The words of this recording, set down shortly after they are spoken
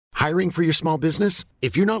Hiring for your small business?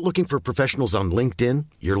 If you're not looking for professionals on LinkedIn,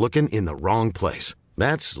 you're looking in the wrong place.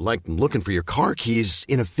 That's like looking for your car keys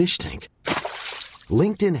in a fish tank.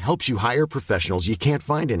 LinkedIn helps you hire professionals you can't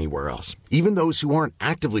find anywhere else, even those who aren't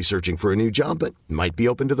actively searching for a new job but might be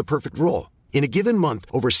open to the perfect role. In a given month,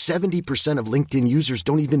 over 70% of LinkedIn users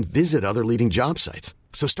don't even visit other leading job sites.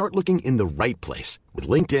 So start looking in the right place. With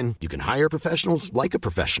LinkedIn, you can hire professionals like a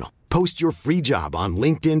professional. Post your free job on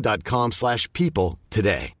linkedin.com/people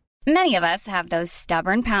today. Many of us have those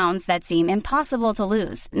stubborn pounds that seem impossible to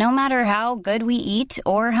lose, no matter how good we eat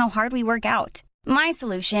or how hard we work out. My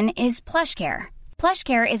solution is PlushCare.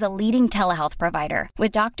 PlushCare is a leading telehealth provider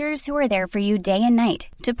with doctors who are there for you day and night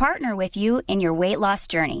to partner with you in your weight loss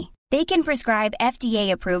journey. They can prescribe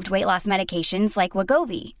FDA-approved weight loss medications like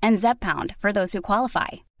Wegovy and Zepbound for those who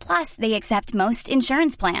qualify. Plus, they accept most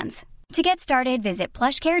insurance plans. To get started, visit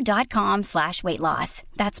plushcare.com/weightloss.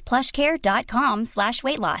 That's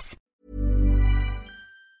plushcare.com/weightloss.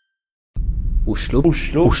 Oslo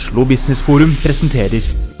Business Forum presenterer.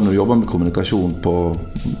 Når du jobber med kommunikasjon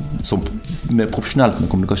profesjonelt med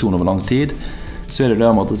kommunikasjon over lang tid, så det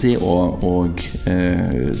en måte å si å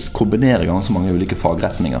kombinere ganske mange ulike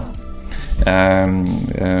fagretninger.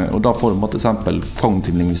 Og da får du på et eksempel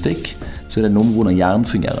kognitiv lingvistikk, så det noe med hvordan hjernen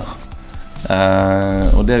fungerer.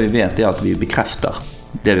 Og det vi vet at vi bekrefter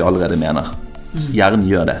det vi allerede mener. Hjernen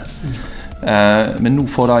gjør det. Men nå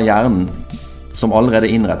får da hjernen, som allerede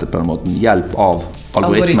innrettet på den måten, hjelp av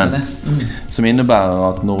algoritmen. Som innebærer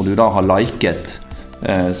at når du da har liket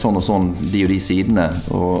sånn og sånn de og de sidene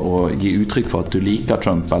og gir uttrykk for at du liker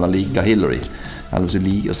Trump eller liker Hillary eller hvis du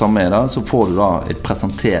liker samme da, så får du da et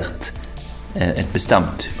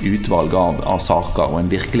bestemt utvalg av saker og en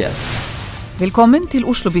virkelighet. Velkommen til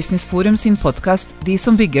Oslo Business Forum sin podcast De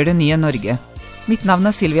som bygger det nye Norge. Mitt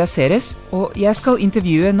navn Silvia Ceres, og jeg skal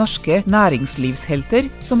intervjue norske næringslivshelter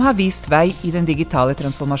som har vist vei i den digitale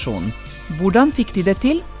transformasjonen. Hvordan fikk de det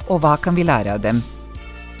til, og hva kan vi lære av dem?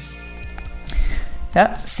 Ja,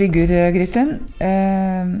 Sigurd Grytten,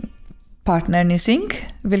 partneren i Sync.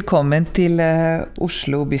 Velkommen til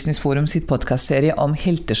Oslo Business Forum sitt podcastserie om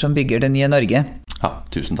helter som bygger det nye Norge. Ja,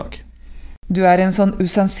 tusen takk. Du en sånn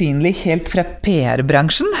usannsynlig helt fra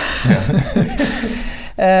PR-bransjen.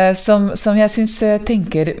 Som jeg synes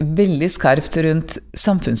tenker veldig skarpt rundt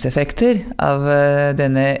samfunnseffekter av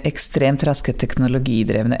denne ekstremt raske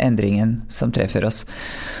teknologidrevne endringen som treffer oss.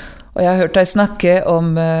 Og jeg har hørt deg snakke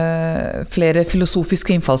om flere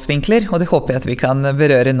filosofiske innfallsvinkler, og det håper jeg at vi kan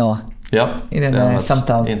berøre nå i denne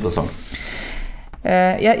samtalen. Interessant.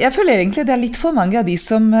 Jeg føler egentlig det litt for mange av de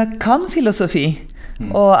som kan filosofi,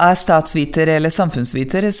 og statsvitere eller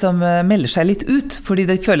samfunnsvitere som melder seg litt ut, fordi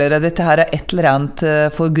de føler at dette her et eller annet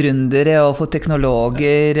for gründere og for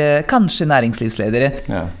teknologer, kanskje næringslivsledere.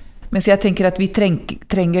 Ja. Mens jeg tenker at vi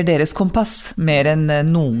trenger deres kompass mer enn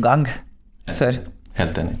noen gang før.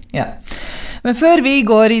 Helt enig. Ja. Men før vi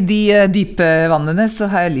går i de dype vannene, så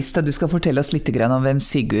har jeg lyst til at du skal fortelle oss litt om hvem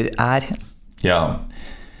Sigurd Ja,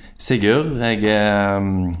 Sigurd, jeg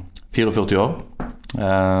 44 år.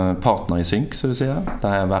 Partner i Sync, så du sier. Det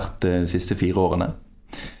har jeg vært de siste 4 årene.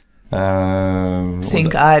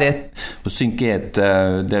 Sync Sync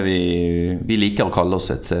det vi liker å kalle oss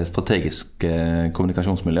et strategisk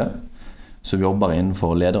kommunikasjonsmiljø, som jobber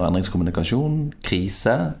innenfor leder- og endringskommunikasjon,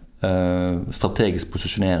 krise, strategisk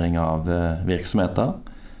posisjonering av virksomheter,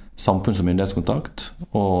 samfunns- og myndighetskontakt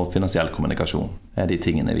og finansiell kommunikasjon de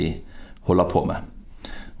tingene vi holder på med.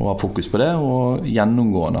 Og har fokus på det, og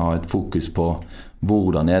gjennomgående har et fokus på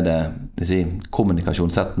hvordan det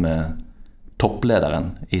kommunikasjon sett med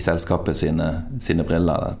topplederen i selskapet sine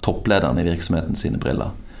briller, topplederen i virksomheten sine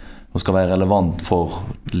briller, og skal være relevant for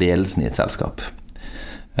ledelsen i et selskap.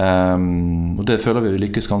 Og det føler vi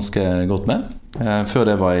lykkes ganske godt med. Før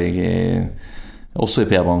det var jeg også i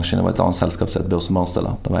PR-bransjen. Det var et annet selskap som het Børsen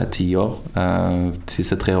Marsteller. Det var jeg 10 år. De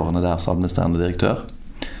siste 3 årene der som administrerende direktør.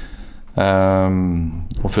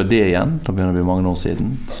 Og før det igjen, da begynner det å bli mange år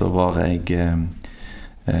siden, så var jeg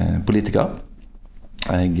politiker.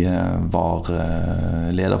 Jeg var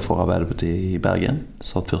leder for Arbeiderpartiet i Bergen.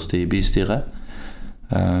 Satt først i bystyret.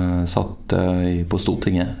 Satt på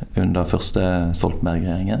Stortinget under første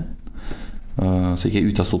Stoltenberg-regjeringen. Så gikk jeg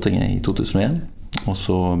ut av Stortinget i 2001, og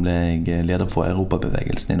så ble jeg leder for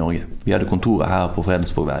Europabevegelsen i Norge. Vi hadde kontoret her på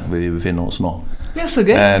Fredensborgvei, hvor vi befinner oss nå. Ja, så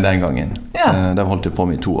gøy. Den gangen. Ja. Der holdt jeg på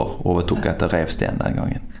med i 2 år, overtok etter Reivsten den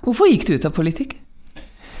gangen. Hvorfor gikk du ut av politikk?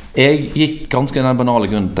 Jeg gikk ganske den banale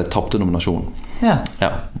grunnen til jeg tappte nominasjonen. Ja.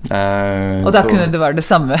 Og da kunne det være det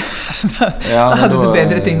samme. da hadde du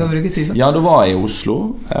bedre ting å bruke tid på. Ja, da var jeg i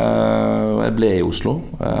Oslo. Jeg ble i Oslo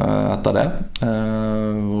etter det.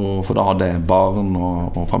 For da hadde jeg barn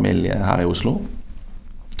og familie her i Oslo.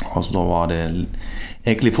 Og så da var det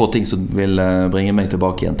egentlig få ting som ville bringe meg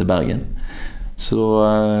tilbake igjen til Bergen. Så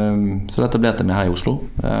det etablerte meg her i Oslo.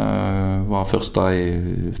 Var først da i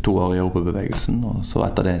 2 år i Europabevegelsen, og så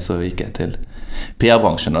etter det så gikk jeg til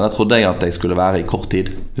PR-bransjen. Og der trodde jeg at jeg skulle være i kort tid.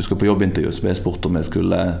 Jeg skulle på jobbintervju, så ble jeg spurt om jeg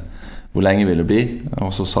skulle, hvor lenge ville det bli. Og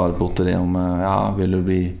så sa jeg bort til det om, vil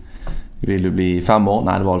du bli 5 år?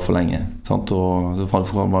 Nei, det var for lenge. Sant? Og så fant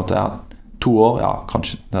jeg at 2 år, ja,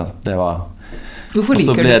 kanskje. Det var... Hvorfor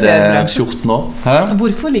liker du PR-bransjen? Og så ble det 14 år. Hæ?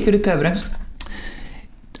 Hvorfor liker du PR-bransjen?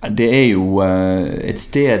 Det jo et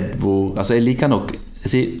sted hvor, altså jeg liker nok,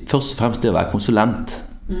 først og fremst det å være konsulent.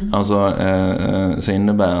 Altså, så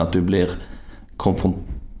innebærer at du blir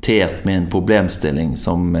konfrontert med en problemstilling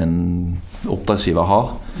som en oppdragsgiver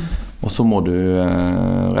har. Og så må du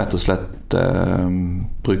rett og slett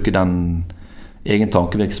bruke den egen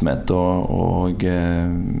tankevirksomhet og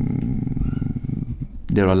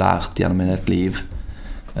det du har lært gjennom et liv.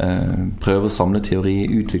 Prøve å samle teori,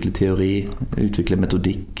 utvikle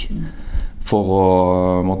metodikk for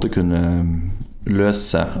å måtte kunne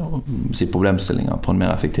løse problemstillinger på en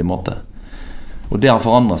mer effektiv måte. Og det har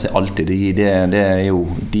forandret seg alltid.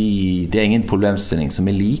 Det ingen problemstilling som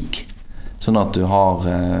lik, sånn at du har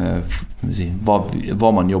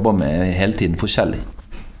hva man jobber med hele tiden forskjellig.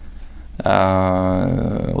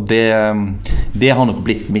 Og det har nok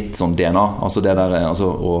blitt mitt sånn DNA, altså det der,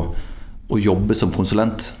 altså å jobbe som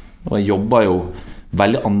konsulent. Og jeg jobber jo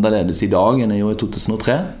veldig annerledes i dag enn jeg gjorde i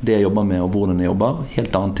 2003. Det jeg jobber med og hvordan jeg jobber,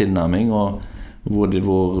 helt annen tilnærming, og hvor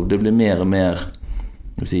det blir mer og mer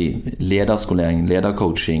lederskolering,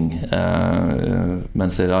 ledercoaching.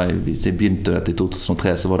 Mens hvis jeg begynte dette i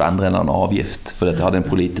 2003, så var det enda en eller annen avgift, fordi jeg hadde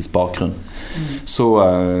en politisk bakgrunn. Så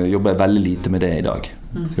jobber jeg veldig lite med det i dag.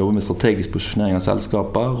 Så jeg jobber med strategisk posisjonering av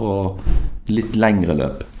selskaper og litt lengre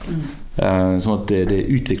løp. Sånn at det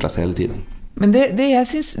utvikler seg hele tiden. Men det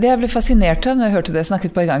jeg ble fascinert av når jeg hørte det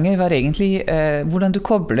snakket på i ganger, var egentlig hvordan du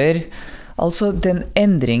kobler altså den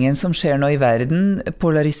endringen som skjer nå i verden,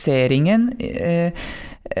 polariseringen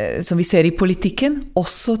som vi ser i politikken,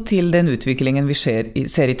 også til den utviklingen vi ser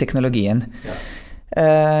i teknologien. Ja.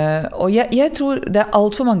 Og jeg tror det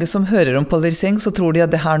alt for mange som hører om polarisering, så tror de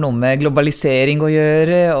at det har noe med globalisering å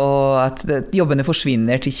gjøre, og at jobbene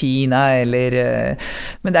forsvinner til Kina,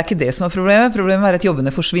 men det ikke det som problemet. Problemet at jobbene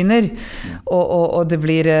forsvinner, og det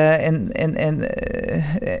blir en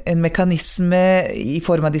mekanisme i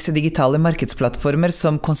form av disse digitale markedsplattformer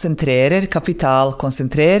som konsentrerer kapital,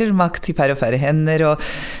 konsentrerer makt i færre og færre hender, og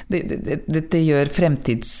det gjør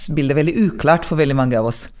fremtidsbildet veldig uklart for veldig mange av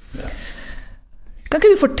oss. Ja. Kan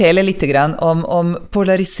ikke du fortelle litt om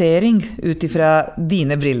polarisering utifra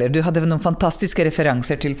dine briller? Du hadde noen fantastiske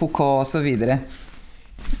referanser til Foucault og så videre.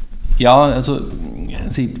 Ja, altså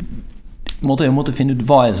jeg måtte finne ut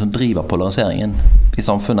hva det som driver polariseringen i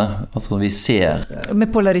samfunnet. Altså vi ser... Med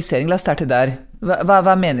polarisering, la oss starte der.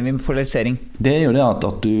 Hva mener vi med polarisering? Det jo det at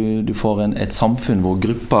du får et samfunn hvor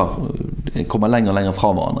grupper kommer lenger og lenger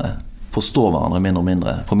fra hverandre, forstår hverandre mindre og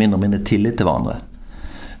mindre, får mindre og mindre tillit til hverandre.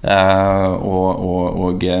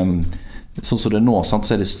 Sånn som det nå, sant,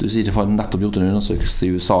 så det har nettopp gjort en undersøkelse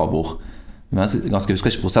i USA hvor jeg husker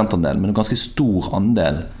ikke prosentandelen, men en ganske stor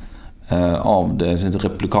andel av det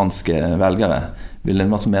republikanske velgere vil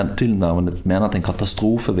mene at en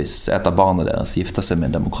katastrofe hvis et av barna deres gifter seg med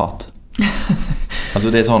en demokrat. Altså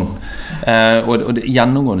det sånn og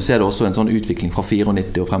gjennomgående ser det også en sånn utvikling fra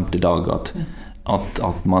 94 og frem til dag at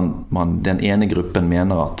den ene gruppen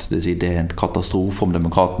mener at det en katastrofe om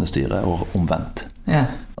demokratene styrer og omvendt. Ja.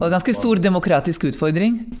 Og en ganske stor demokratisk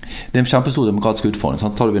utfordring. Det en kjempestor demokratisk utfordring.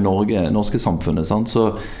 Sant? Tar vi norske samfunnet, sant?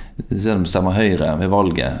 Så ser de stemmer Høyre ved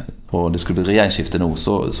valget, og det skulle bli regjeringsskifte nå,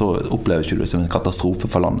 så opplever ikke du det som en katastrofe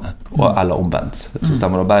for landet, eller omvendt. Så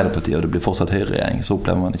stemmer det Arbeiderpartiet, og det blir fortsatt Høyre-regjering, så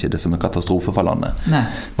opplever man ikke det som en katastrofe for landet. Nei.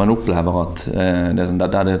 Man opplever at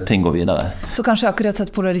der ting går videre. Så kanskje akkurat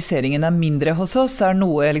at polariseringen mindre hos oss,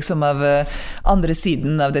 noe liksom av andre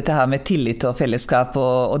siden av dette her med tillit og fellesskap,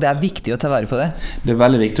 og det viktig å ta vare på det? Det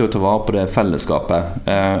veldig viktig å ta vare på det fellesskapet,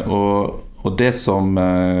 og det som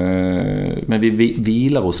men vi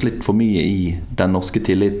hviler oss litt for mye i den norske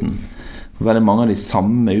tilliten. Veldig mange av de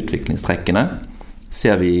samme utviklingstrekkene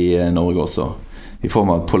ser vi i Norge også, i form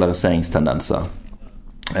av polariseringstendenser,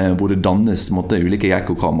 hvor det dannes ulike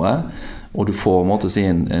ekkokamre, og du får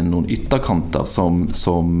noen ytterkanter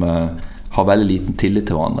som har veldig liten tillit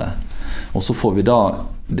til hverandre. Og så får vi da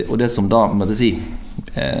og det som da, måtte jeg si,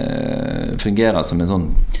 fungerer som en sånn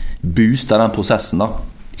boost av den prosessen da,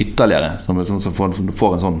 ytterligere, som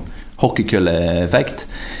får en sånn hockeykølle-effekt,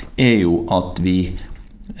 jo at vi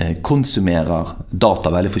konsumerer data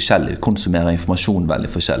veldig forskjellig, konsumerer informasjon veldig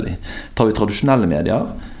forskjellig. Tar vi tradisjonelle medier,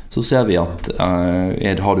 så ser vi at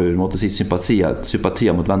har du måtte si,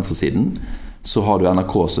 sympatier mot venstresiden, så har du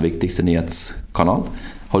NRK som viktigste nyhetskanal.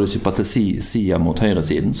 Har du sympatier mot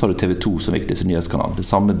høyresiden, så har du TV 2 som viktigste nyhetskanal. Det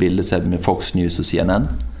samme bildet ser vi med Fox News og CNN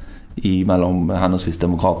mellom henholdsvis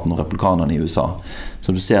demokratene og republikanerne i USA.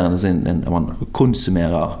 Så du ser man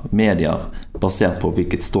konsumerer medier basert på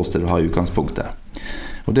hvilket ståsted du har i utgangspunktet.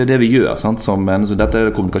 Og det det vi gjør, sant? Så dette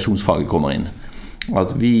det kommunikasjonsfaget kommer inn.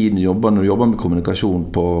 At vi når vi jobber med kommunikasjon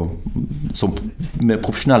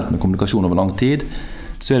profesjonelt med kommunikasjon over lang tid,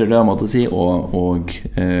 så det der måte å si å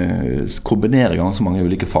kombinere ganske mange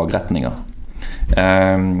ulike fagretninger.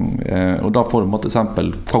 Og da får du måte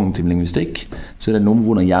eksempel kognitiv lingvistikk, så det noe om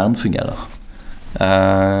hvordan hjernen fungerer.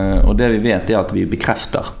 Og det vi vet at vi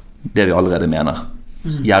bekrefter det vi allerede mener.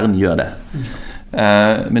 Hjernen gjør det.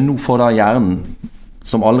 Men nå får da hjernen,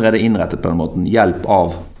 som allerede innrettet på den måten, hjelp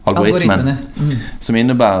av algoritmen. Som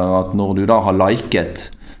innebærer at når du da har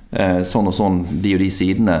liket sånn og sånn de og de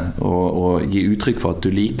sidene og gi uttrykk for at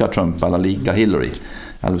du liker Trump eller liker Hillary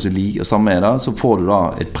eller hvis du liker samme da, så får du da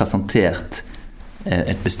presentert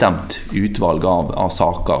et bestemt utvalg av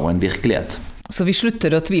saker og en virkelighet. Så vi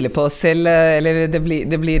slutter å tvile på oss selv, eller det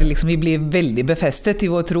blir liksom, vi blir veldig befestet i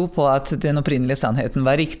vår tro på at den opprinnelige sannheten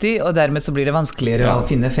var riktig, og dermed så blir det vanskeligere å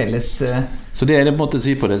finne felles... Så det det på en måte å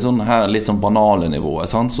si på det sånn her litt sånn banale nivået,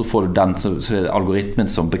 sant? Så får du så er det algoritmen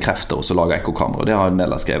som bekrefter oss og lager ekkokamera, og det har en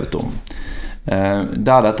del skrevet om.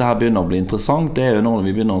 Der dette her begynner å bli interessant, det jo når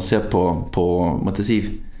vi begynner å se på måtte si,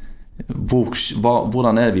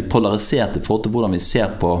 hvordan det vi polarisert i forhold til hvordan vi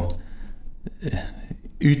ser på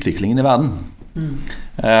utviklingen i verden.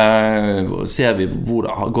 Ser vi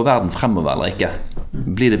går verden fremover eller ikke?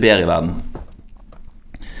 Blir det bedre i verden?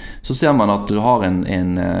 Så ser man at du har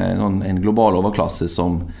en global overklasse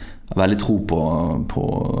som har veldig tro på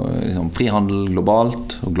liksom, frihandel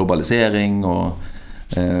globalt og globalisering og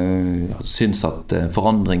synes at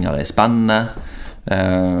forandringer spennende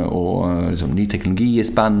og liksom, ny teknologi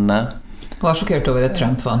spennende. Var sjokkert over at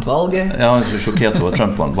Trump vant valget. Ja, sjokkert over at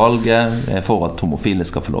Trump vant valget. For at homofile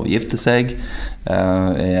skal få lov å gifte seg.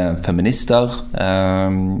 Feminister.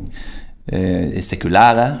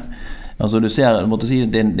 Sekulære. Altså du ser, måtte si,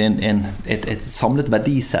 det et samlet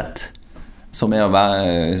verdisett som å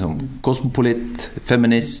være liksom, kosmopolit,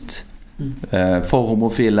 feminist, for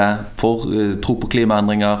homofile, for tro på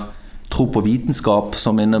klimaendringer, tro på vitenskap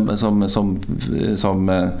som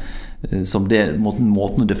det måten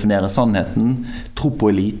å definere sannheten, tro på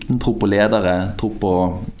eliten, tro på ledere, tro på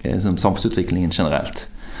samfunnsutviklingen generelt.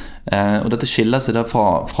 Og dette skiller seg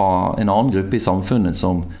fra en annen gruppe i samfunnet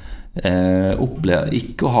som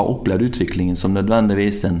ikke har opplevd utviklingen som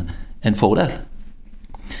nødvendigvis en fordel.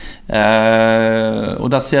 Og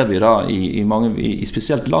der ser vi da i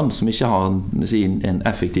spesielt land som ikke har en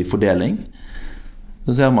effektiv fordeling,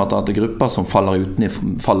 så ser man at det grupper som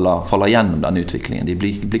faller gjennom den utviklingen. De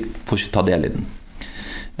får ikke ta del i den.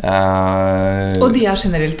 Og de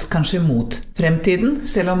generelt kanskje mot fremtiden,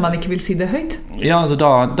 selv om man ikke vil si det høyt? Ja, altså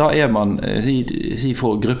da man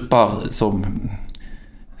for grupper som...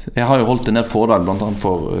 Jeg har jo holdt en del foredrag blant annet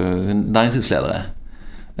for næringslivsledere.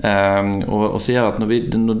 Og sier at når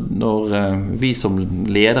vi som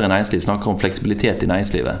ledere i næringsliv snakker om fleksibilitet i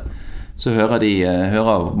næringslivet, så hører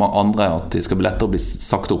andre at det skal bli lettere å bli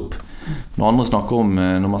sagt opp. Når man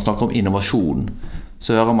snakker om innovasjon, så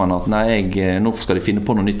hører man at nå skal de finne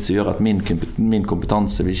på noe nytt som gjør at min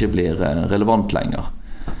kompetanse vil ikke bli relevant lenger.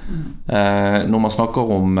 Når man snakker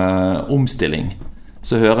om omstilling,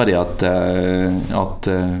 så hører de at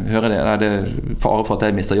det fare for at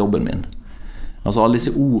jeg mister jobben min. Altså alle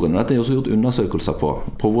disse ordene, dette også gjort undersøkelser på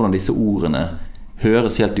hvordan disse ordene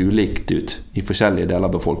høres helt ulikt ut i forskjellige deler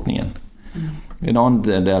av befolkningen. En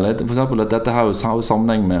annen del, for eksempel at dette har jo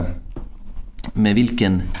sammenheng med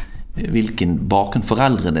hvilken bakgrunn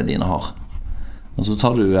foreldrene dine har. Og så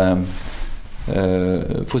tar du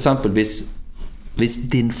for eksempel hvis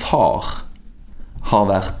din far har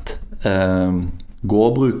vært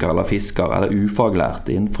gårdbruker eller fisker eller ufaglært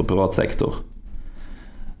innenfor privat sektor,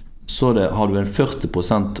 så har du en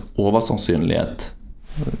 40% oversannsynlighet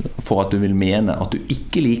for at du vil mene at du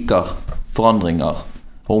ikke liker forandringer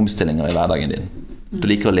og omstillinger i hverdagen din. Du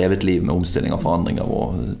liker å leve et liv med omstillinger, forandringer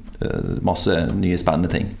og masse nye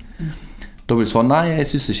spennende ting. Da vil du svare, nei, jeg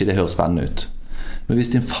synes ikke det høres spennende ut. Men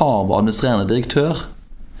hvis din far var administrerende direktør,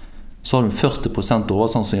 så har du 40%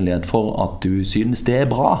 oversannsynlighet for at du synes det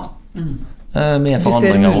bra. Med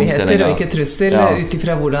forandringer og omstillinger. Du ser muligheter og ikke trussel ut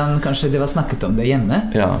ifra hvordan kanskje det var snakket om det hjemme.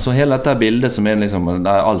 Ja, så hele dette bildet som liksom,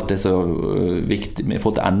 der alt så viktig med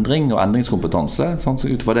forhold til endring og endringskompetanse, sånn,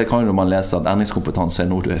 så ut fra det kan jo man lese at endringskompetanse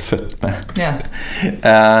noe du født med. Ja.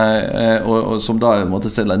 og som da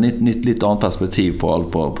måtte stille litt annet perspektiv på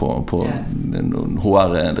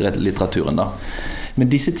HR-litteraturen da.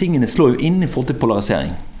 Men disse tingene slår jo inn i forhold til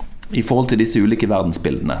polarisering, i forhold til disse ulike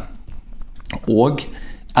verdensbildene. Og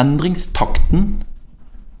endringstakten,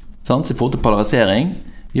 sant, i forhold til polarisering,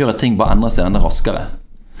 gjør at ting bare endrer seg enda raskere.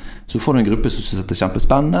 Så får du en gruppe som synes det er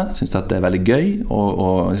kjempespennende, synes at det er veldig gøy,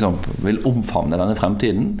 og liksom vil omfavne denne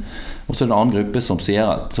fremtiden. Og så er det en annen gruppe som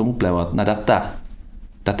opplever at nei, dette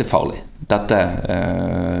er farlig. Dette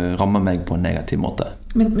rammer meg på en negativ måte.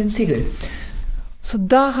 Men Sigurd, så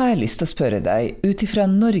da har jeg lyst til å spørre deg, ut ifra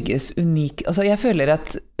Norges altså jeg føler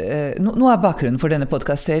at, nå er bakgrunnen for denne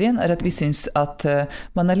podcastserien, er at vi synes at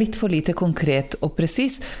man er litt for lite konkret og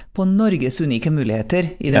presis på Norges unike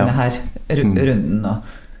muligheter i denne her runden nå.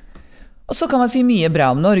 Og så kan man si mye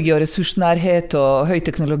bra om Norge og ressursnærhet og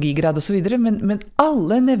høyteknologigrad og så videre, men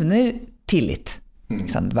alle nevner tillit.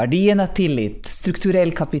 Verdien av tillit,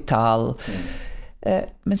 strukturell kapital.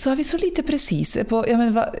 Men så er vi så lite presise på,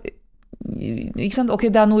 ikke sant? Ok,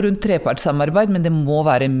 det er noe rundt trepartssamarbeid, men det må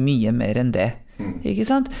være mye mer enn det. Ikke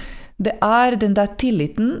sant? Det er den der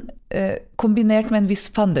tilliten kombinert med en viss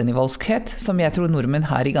fandenivoldskhet, som jeg tror nordmenn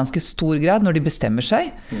har i ganske stor grad når de bestemmer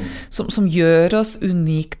seg, som gjør oss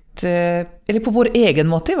unikt, eller på vår egen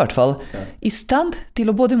måte i hvert fall, i stand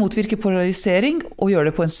til å både motvirke polarisering og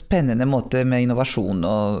gjøre det på en spennende måte med innovasjon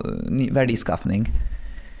og verdiskapning.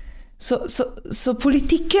 Så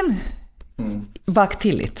politikken bak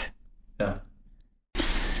tillit.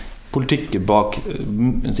 Politikken bak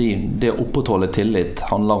det å opprettholde tillit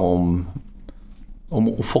handler om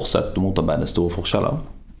å fortsette å motarbeide store forskjeller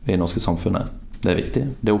i det norske samfunnet. Det er viktig.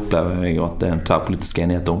 Det opplever jeg at det er en tverrpolitisk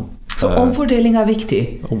enighet om. Så omfordeling er viktig,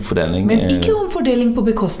 men ikke omfordeling på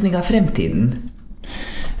bekostning av fremtiden?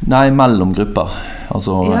 Nei, mellom grupper.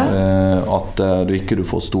 Altså at du ikke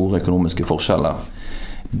får store økonomiske forskjeller.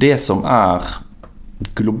 Det som er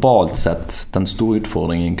globalt sett den store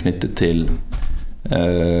utfordringen knyttet til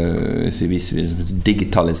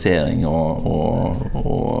digitalisering og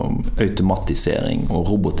automatisering og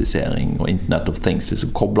robotisering og Internet of Things, hvis du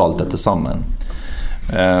kobler alt dette sammen,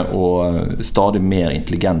 og stadig mer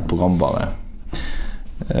intelligent programvare,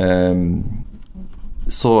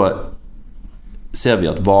 så ser vi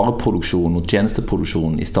at vareproduksjon og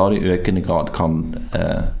tjenesteproduksjon i stadig økende grad kan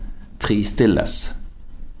fristilles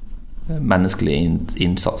menneskelig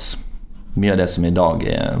innsats. Mye av det som i dag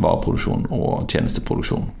er vareproduksjon og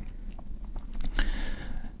tjenesteproduksjon.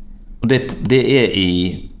 Og det er i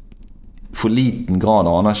for liten grad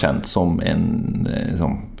anerkjent som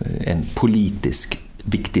en politisk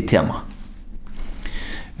viktig tema.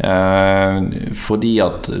 Fordi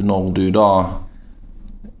at når du da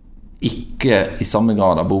ikke i samme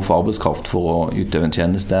grad har behov for arbeidskraft for å utøve en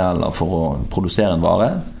tjeneste eller for å produsere en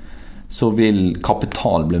vare, så vil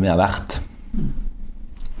kapital bli mer verdt.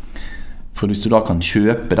 For hvis du da kan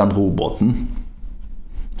kjøpe den roboten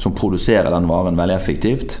som produserer den varen veldig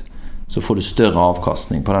effektivt, så får du større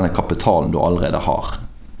avkastning på denne kapitalen du allerede har.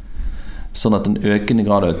 Sånn at en økende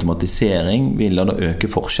grad av automatisering vil da øke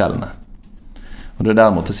forskjellene. Og det er der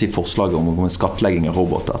jeg måtte si forslaget om å komme skattlegging av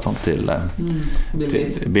roboter til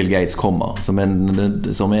Bill Gates kommer, som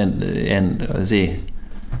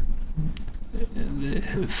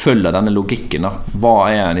følger denne logikken. Hva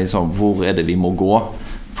hvor er det vi må gå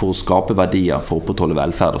for å skape verdier, for å opprettholde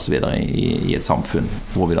velferd og så videre i et samfunn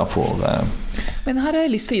hvor vi da får Men her har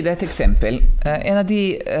jeg lyst til å gi deg et eksempel. En av de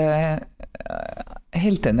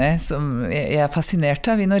heltene som jeg er fascinert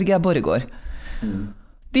av i Norge er Borregaard.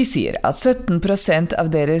 De sier at 17% av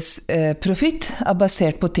deres profitt er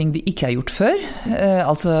basert på ting de ikke har gjort før,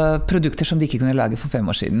 altså produkter som de ikke kunne lage for 5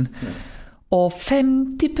 år siden. Og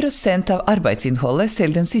 50% av arbeidsinnholdet,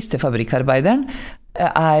 selv den siste fabrikkarbeideren,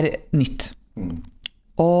 er nytt.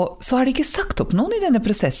 Og så har de ikke sagt opp noen i denne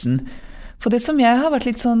prosessen. For det som jeg har vært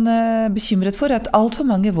litt sånn bekymret for, er at alt for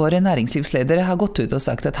mange våre næringslivsledere har gått ut og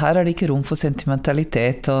sagt at her er det ikke rom for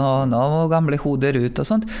sentimentalitet, og nå må gamle hoder ut og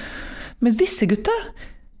sånt. Mens disse gutta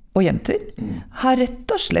og jenter har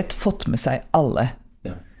rett og slett fått med seg alle.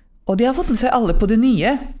 Og de har fått med seg alle på det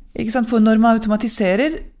nye. Ikke sant? For når man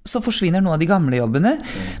automatiserer, så forsvinner noen av de gamle jobbene,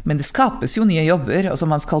 men det skapes jo nye jobber. Altså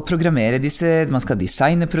man skal programmere disse, man skal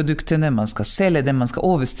designe produktene, man skal selge dem, man skal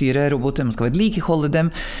overstyre roboter, man skal vedlikeholde dem.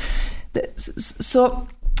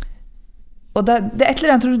 Og det er et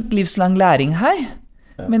eller annet livslang læring her,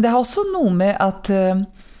 Men det har også noe med at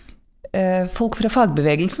folk fra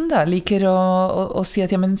fagbevegelsen da, liker å si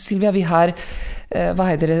at ja, men Silvia, vi har hva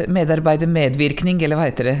heter det, medarbeidermedvirkning, eller hva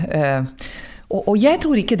heter det? Og jeg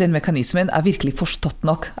tror ikke den mekanismen virkelig forstått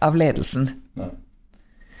nok av ledelsen. Nei.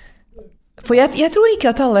 For jeg tror ikke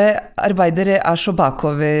at alle arbeidere så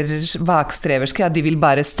bakstreverske at de vil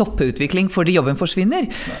bare stoppe utvikling fordi jobben forsvinner.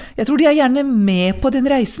 Jeg tror de gjerne med på den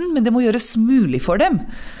reisen, men det må gjøres mulig for dem.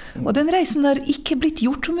 Og den reisen har ikke blitt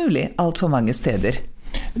gjort mulig alt for mange steder.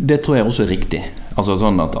 Det tror jeg også riktig. Altså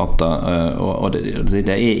sånn og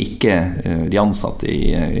det ikke de ansatte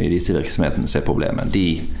i disse virksomhetene som problemet.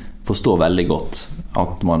 De forstår veldig godt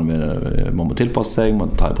at man må tilpasse seg,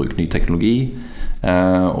 man tar i bruk ny teknologi,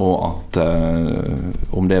 og at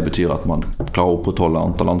om det betyr at man klarer å opprettholde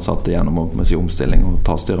antall ansatte gjennom omstilling og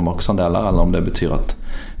ta større markedsandeler, eller om det betyr at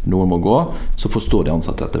noen må gå, så forstår de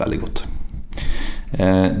ansatte dette veldig godt.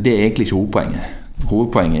 Det egentlig ikke hovedpoenget.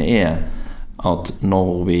 Hovedpoenget at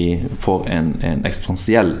når vi får en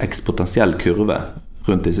eksponentiell kurve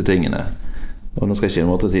rundt disse tingene, og nå skal jeg ikke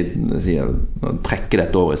en måte trekke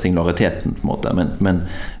dette over i singulariteten på en måte,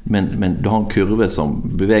 men du har en kurve som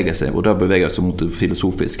beveger seg, og da beveger seg mot det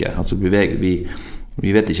filosofiske. Altså vi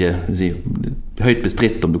vet ikke høyt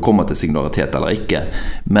bestridt om du kommer til singularitet eller ikke,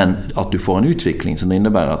 men at du får en utvikling som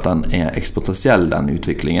innebærer at den eksponentiell, den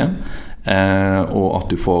utviklingen, og at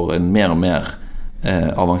du får en mer og mer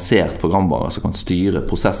avansert programvare som kan styre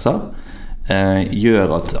prosesser, gjør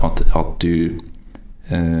at du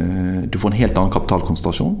får en helt annen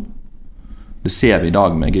kapitalkonsentrasjon. Det ser vi i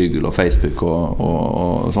dag med Google og Facebook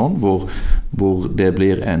og sånn, hvor det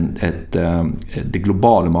blir det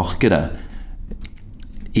globale markedet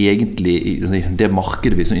egentlig, det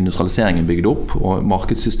markedet vi som industrialiseringen bygde opp, og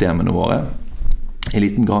markedssystemene våre i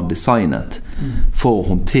liten grad designet for å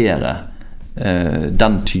håndtere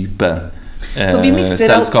den type så vi mister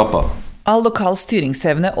selskaper. All lokal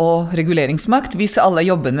styringsevne og reguleringsmakt hvis alle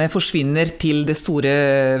jobbene forsvinner til det store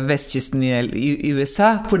vestkysten i USA,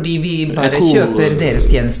 fordi vi bare kjøper deres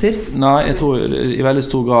tjenester? Nei, jeg tror i veldig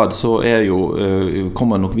stor grad så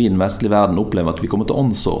kommer nok vi i den vestlige verden oppleve at vi kommer til å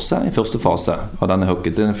onsource i første fase av denne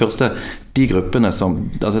høkket. De gruppene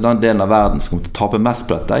altså den delen av verden som kommer til å tape mest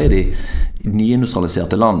på dette de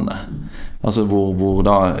nyindustrialiserte landene. Altså hvor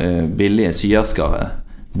da billige syerskere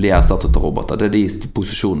blir erstattet av roboter. Det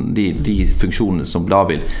de funksjonene som da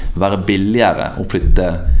vil være billigere å flytte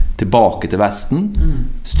tilbake til Vesten,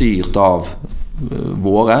 styrt av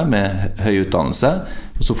våre med høy utdannelse,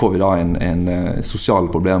 og så får vi da en sosiale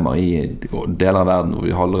problemer i deler av verden hvor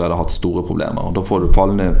vi allerede har hatt store problemer, og da får du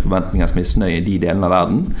fallende forventningers misnøye i de delene av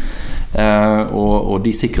verden, og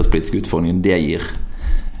de sikkerhetspolitiske utfordringene det gir.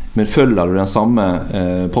 Men følger du den samme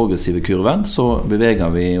progressive kurven, så beveger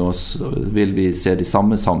vi oss, vil vi se de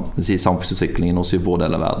samme samfunnsutviklingen også i vår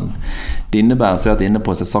del av verden. Det innebærer, så jeg har vært inne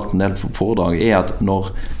på, som jeg har sagt en del foredrag, at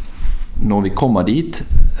når vi kommer dit,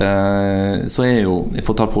 så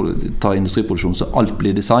for å ta industriproduksjon, så alt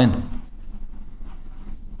blir design.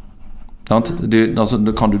 Kan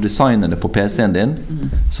du designe det på PC-en din,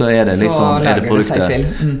 så det det produktet.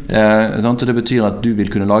 Det betyr at du vil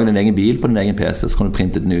kunne lage din egen bil på din egen PC, så kan du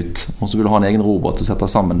printe den ut, og så vil du ha en egen robot til å sette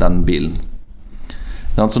sammen den bilen.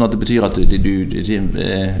 Sånn at det betyr at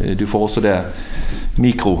du får også det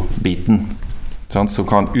mikrobiten, som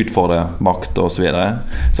kan utfordre makt og så videre.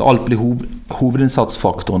 Så alt blir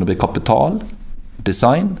hovedinnsatsfaktorene blir kapital,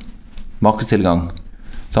 design, markedstilgang.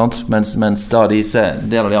 Mens da disse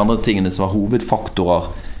del av de andre tingene som var hovedfaktorer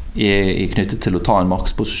knyttet til å ta en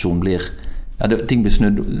markedsposisjon ting blir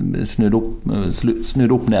snudd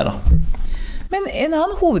opp ned da. Men en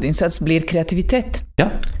annen hovedinnsats blir kreativitet. Ja.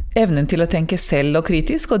 Evnen til å tenke selv og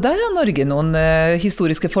kritisk, og der har Norge noen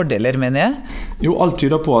historiske fordeler, mener jeg. Jo, alt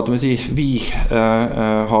tyder på at vi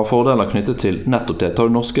har fordeler knyttet til nettopp det. Tar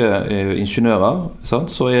du norske ingeniører,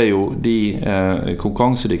 så jo de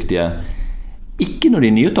konkurransedyktige ikke når de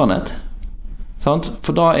nyutdannet, sant?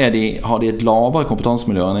 For da har de et lavere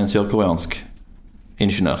kompetansemiljø enn en sørkoreansk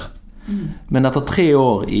ingeniør. Men etter 3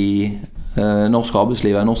 år i norsk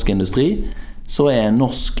arbeidsliv og norsk industri, så en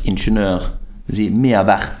norsk ingeniør mer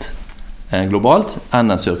verdt globalt enn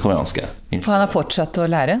den sørkoreanske ingeniør. For han har fortsatt å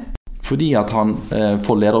lære? Fordi at han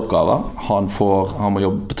får lederoppgaver, han må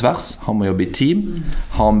jobbe på tvers, han må jobbe i team,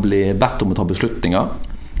 han blir bedt om å ta beslutninger.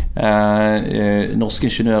 Norske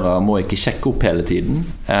ingeniører må ikke sjekke opp hele tiden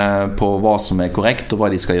på hva som korrekt og hva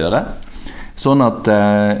de skal gjøre, sånn at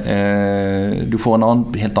du får en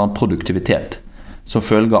helt annen produktivitet som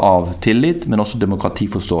følger av tillit, men også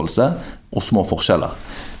demokratiforståelse og små forskjeller,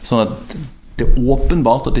 sånn at det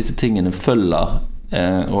åpenbart at disse tingene følger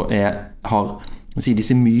og har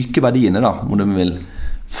disse myke verdiene da, om du vil,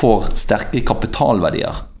 får sterke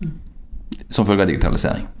kapitalverdier som følge av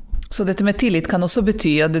digitalisering. Så dette med tillit kan også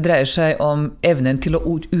bety at det dreier seg om evnen til å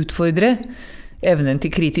utfordre, evnen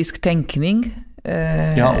til kritisk tenkning.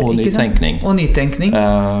 Og nytenkning. Og nytenkning.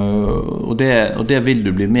 Og det vil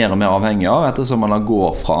du bli mer og mer avhengig av ettersom man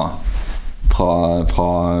går fra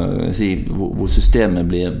hvor systemet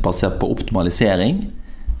blir basert på optimalisering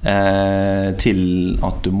til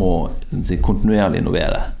at du må kontinuerlig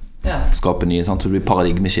innovere. Skape nye, sant? Så det blir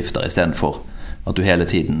paradigmeskifter I stedet for at du hele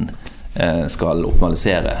tiden skal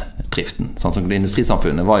optimalisere driften. Sånn som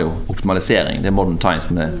industrisamfunnet var jo optimalisering, det Modern Times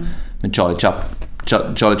med Charlie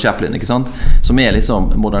Chaplin, ikke sant? Som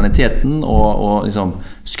liksom moderniteten og liksom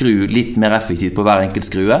skru litt mer effektivt på hver enkelt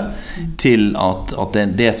skrue til at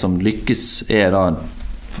det som lykkes da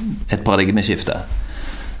et paradigmeskifte.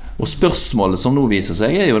 Og spørsmålet som nå viser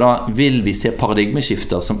seg jo da, vil vi se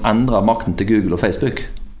paradigmeskifter som endrer makten til Google og Facebook?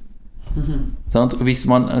 Sant? Og hvis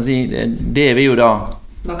man, det vil jo da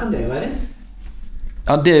Hva kan det være?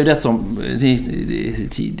 Ja, det jo det som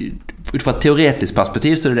ut fra et teoretisk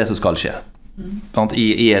perspektiv så det som skal skje.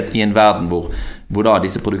 I en verden hvor da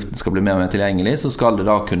disse produktene skal bli mer og mer tilgjengelige, så skal det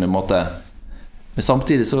da kunne men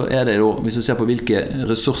samtidig så det jo, hvis du ser på hvilke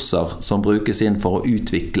ressurser som brukes inn for å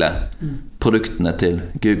utvikle produktene til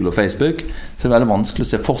Google og Facebook, så det veldig vanskelig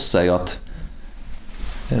å se for seg at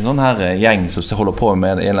en sånn her gjeng som holder på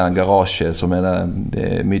med en eller annen garasje som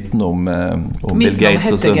det myten om Bill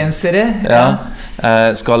Gates og hettegensere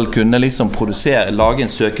skal kunne liksom lage en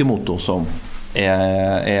søkemotor som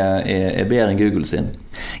bedre enn Google sin.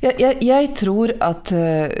 Jeg tror at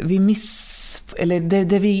vi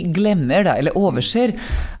det vi glemmer da, eller overser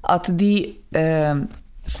at de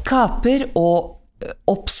skaper og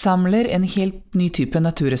oppsamler en helt ny type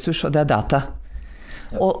naturressurs, og det data.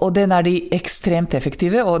 Og den de ekstremt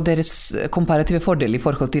effektive, og deres komparative fordel I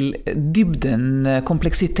forhold til dybden,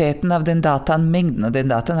 kompleksiteten av den dataen, mengden av den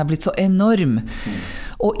dataen har blitt så enorm.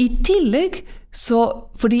 Og I tillegg,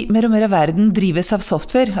 fordi mer og mer av verden drives av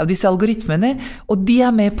software, av disse algoritmene, og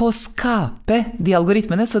de med på å skape de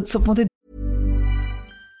algoritmene, så på en måte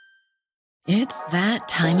It's that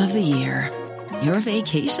time of the year. Your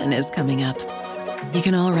vacation is coming up. You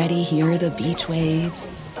can already hear the beach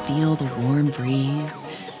waves, feel the warm breeze,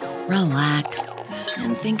 relax,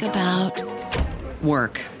 and think about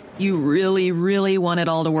work. You really, really want it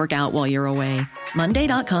all to work out while you're away.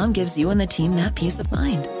 Monday.com gives you and the team that peace of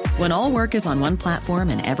mind. When all work is on one platform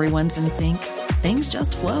and everyone's in sync, things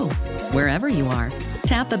just flow. Wherever you are,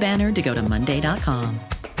 tap the banner to go to Monday.com.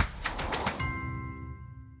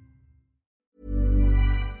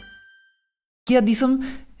 De som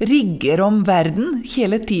rigger om verden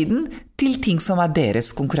hele tiden til ting som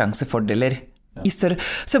deres konkurransefordeler I større.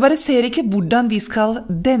 Så jeg bare ser ikke hvordan vi skal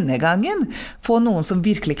denne gangen få noen som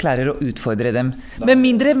virkelig klarer å utfordre dem. Med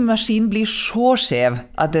mindre maskinen blir så skjev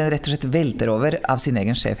at den rett og slett velter over av sin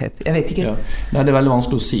egen skjevhet. Jeg vet ikke. Nei, det veldig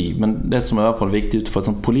vanskelig å si, men det som I hvert fall viktig ut fra et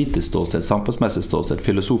sånt politisk ståsted, samfunnsmessig ståsted,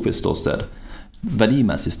 filosofisk ståsted,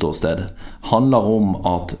 verdimessig ståsted, handler om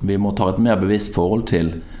at vi må ta et mer bevisst forhold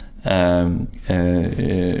til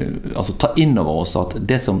altså ta inn over oss at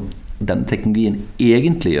det som den teknologien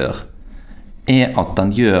egentlig gjør at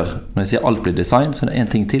den gjør, når jeg sier alt blir design, så det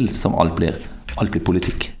en ting til som alt blir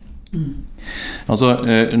politikk. Altså,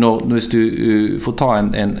 hvis du får ta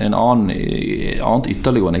en annet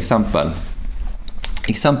ytterliggående eksempel.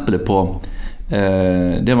 Eksempelet på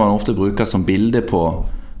det man ofte bruker som bilde på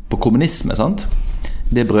kommunisme, sant?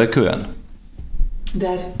 Det brødkøen.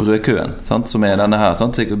 Brødkøen, sant? Som denne her,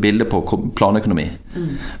 sant? Så bilde på planøkonomi.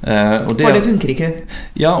 For det funker ikke.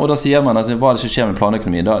 Ja, og da sier man at hva det som skjer med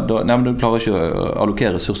planøkonomi? Du klarer ikke å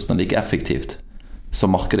allokere ressursene like effektivt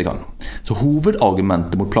som markedet kan. Så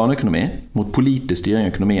hovedargumentet mot planøkonomi, mot politisk styring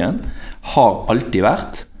av økonomien, har alltid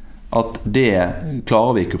vært at det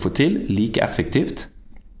klarer vi ikke å få til like effektivt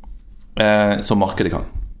som markedet kan.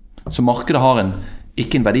 Så markedet har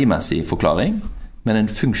ikke en verdimessig forklaring, men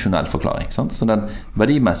en funksjonell forklaring, sant? Så den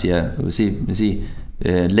verdimessige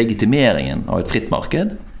legitimeringen av et fritt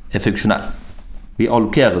marked funksjonell. Vi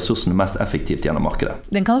allokerer ressursene mest effektivt gjennom markedet.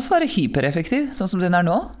 Den kan også være hypereffektiv, sånn som den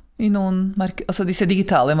nå, I noen altså disse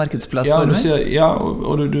digitale markedsplattformer.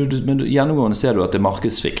 Men gjennomgående ser du at det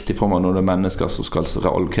markedssvikt I form av noen mennesker som skal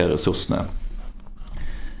allokere ressursene.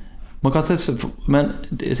 Man kan se, men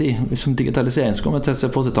som digitalisering så kan man se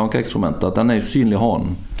for seg tankeeksperimentet at denne usynlige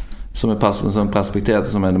hånden som perspektert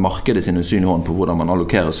som det markedet sin usynlige hånd på hvordan man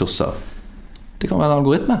allokerer ressurser. Det kan være en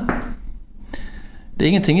algoritme. Det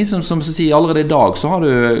ingenting som sier allerede I dag så har du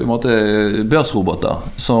børsroboter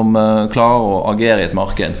som klarer å agere I et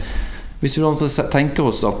marked. Hvis vi tenker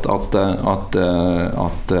oss at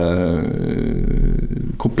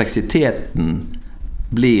kompleksiteten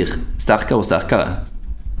blir sterkere og sterkere,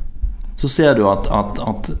 så ser du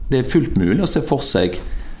at det fullt mulig å se for seg,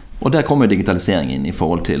 og der kommer digitalisering inn I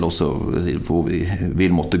forhold til også hvor vi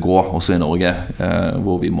vil måtte gå, også I Norge,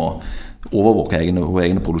 hvor vi må overvåke våre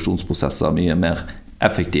egne produksjonsprosesser mye mer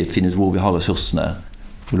effektivt, finne ut hvor vi har ressursene,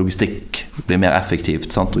 logistikk blir mer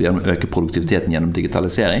effektivt, sant? Og øke produktiviteten gjennom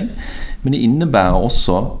digitalisering. Men det innebærer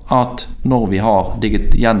også at når vi har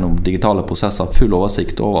gjennom digitale prosesser full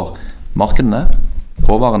oversikt over markedene,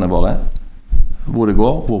 råvarene våre, hvor det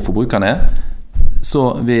går, hvor forbrukerne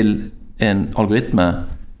så vil en algoritme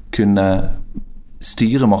kunne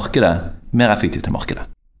styre markedet mer effektivt til markedet.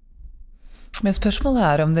 Men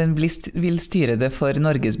spørsmålet om den vil styre det for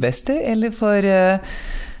Norges beste, eller for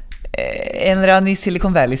en eller annen I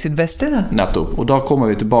Silicon Valley sitt beste da? Nettopp, og da kommer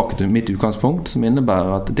vi tilbake til mitt utgangspunkt, som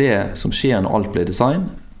innebærer at det som skjer når alt blir design,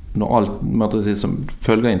 når alt som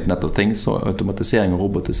følger Internet of Things og automatisering og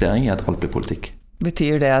robotisering, at alt blir politikk.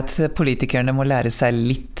 Betyr det at politikerne må lære seg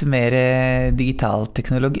litt mer digital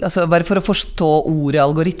teknologi? Altså bare for å forstå ordet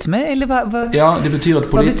algoritme, eller hva? Ja, det betyr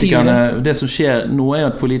at politikerne, det som skjer nå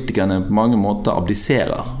at politikerne på mange måter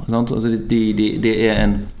abdiserer. Sant? Altså det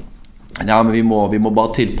en, ja, men vi må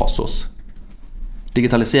bare tilpasse oss.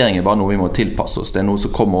 Digitalisering bare noe vi må tilpasse oss. Det noe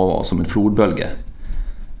som kommer over som en flodbølge.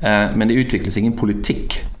 Men det utvikles ingen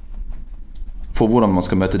politikk for hvordan man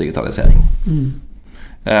skal møte digitalisering.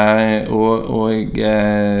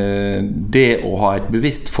 Det å ha et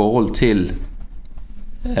bevisst forhold til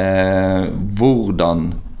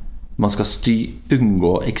hvordan man skal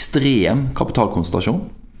unngå ekstrem kapitalkonsentrasjon,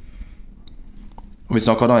 og vi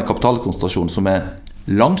snakker da en kapitalkonsentrasjon som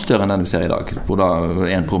langt større enn den vi ser I dag, hvor da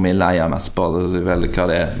 1 promille eier mest på, vel hva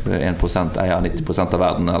det 1% eier 90% av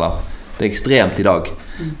verden, eller det ekstremt I dag.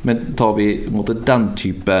 Men tar vi den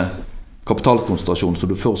type kapitalkonsentrasjon så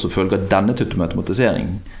du får så følger denne type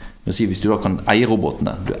automatisering, men si, hvis du da kan eie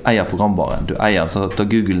robotene, du eier programvare, du eier, så da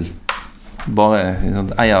Google bare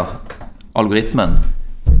eier algoritmen,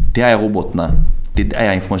 de eier robotene, de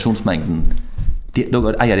eier informasjonsmengden,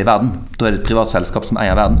 da eier de verden, da det et privat selskap som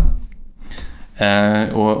eier verden.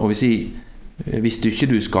 Og hvis du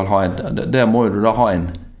ikke skal ha det må du da ha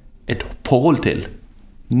et forhold til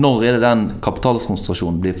når det den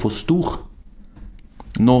kapitalkonsentrasjonen blir for stor,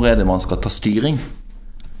 når det man skal ta styring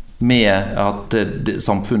med at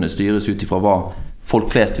samfunnet styres ut ifra hva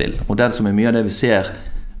folk flest vil, og det som mye av det vi ser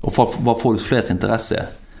og hva folk flest interesse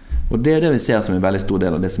og det det vi ser som en veldig stor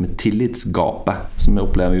del av det som tillitsgapet som vi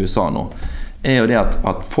opplever I USA nå, jo det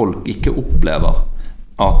at folk ikke opplever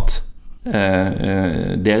at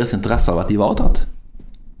deres interesser har vært ivaretatt.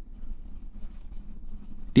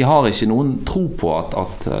 De har ikke noen tro på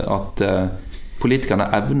at politikerne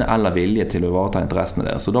evner eller vilje til å ivareta interessene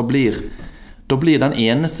deres. Så da blir den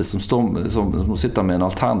eneste som sitter med en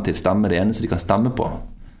alternativ stemme, det eneste de kan stemme på.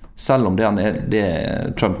 Selv om det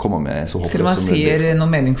Trump kommer med så håpløst. Selv om han sier noe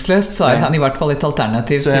meningsløst, så han I hvert fall et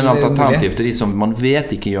alternativ så en alternativ til de som man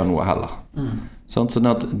vet ikke gjør noe heller. Sånn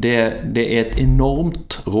at det et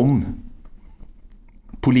enormt rom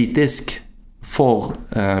politisk for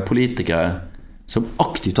politikere som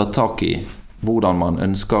aktivt tar tak I hvordan man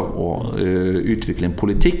ønsker å utvikle en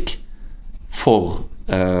politikk for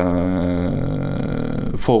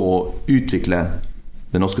å utvikle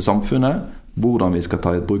det norske samfunnet, hvordan vi skal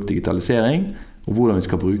ta I bruk digitalisering, og hvordan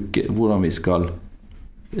vi skal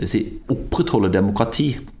opprettholde demokrati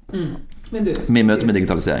med møte med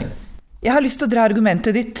digitalisering. Jeg har lyst til å dra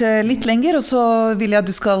argumentet ditt litt lenger, og så vil jeg at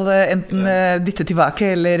du skal enten dytte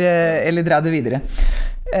tilbake eller dra det videre.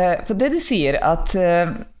 For det du sier at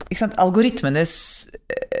algoritmenes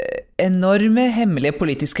enorme hemmelige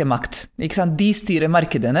politiske makt, de styrer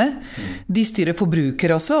markedene, de styrer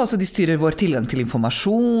forbrukere også, de styrer vår tilgang til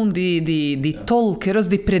informasjon, de tolker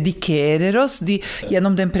oss, de predikerer oss,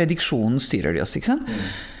 gjennom den prediksjonen styrer de oss, ikke sant?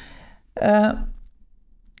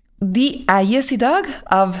 De eies I dag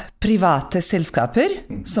av private selskaper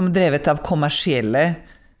som drevet av kommersielle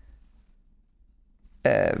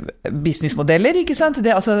businessmodeller, ikke sant?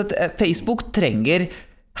 Det altså Facebook trenger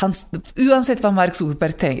uansett hva Mark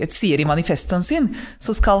Zuckerberg sier I manifesten sin,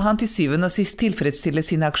 så skal han til syvende og sist tilfredsstille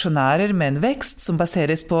sine aksjonærer med en vekst som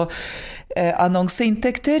baseres på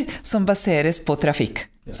annonseinntekter, som baseres på trafikk.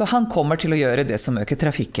 Så han kommer til å gjøre det som øker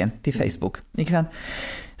trafikken til Facebook, ikke sant?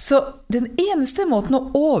 Så den eneste måten å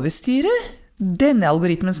overstyre denne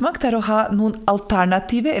algoritmens makt å ha noen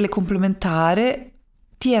alternative eller komplementære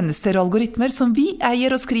tjenester og algoritmer som vi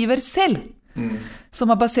eier og skriver selv.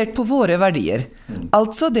 som basert på våre verdier.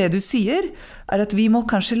 Altså det du sier, at vi må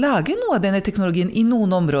kanskje lage noe av denne teknologien i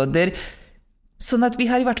noen områder, sånn at vi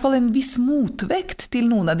har i hvert fall en viss motvekt til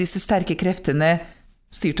noen av disse sterke kreftene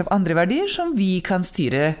styrt av andre verdier som vi kan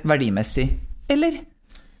styre verdimessig. Eller?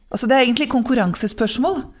 Altså det egentlig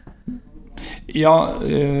konkurransespørsmål. Ja,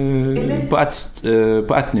 på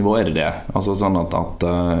ett nivå det. Altså sånn at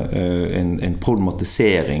en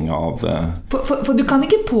problematisering av For du kan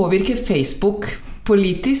ikke påvirke Facebook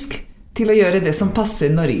politisk til å gjøre det som passer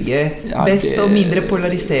Norge best og mindre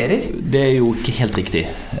polariserer? Det jo ikke helt riktig.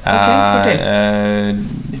 Okay,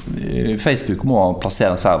 Facebook må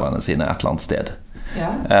plassere serverne sine et eller annet sted.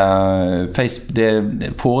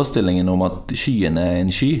 Forestillingen om at skyen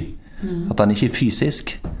en sky, at den ikke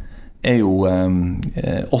fysisk, jo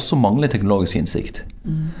også mangler teknologisk innsikt.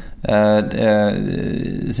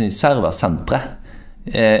 Serversentre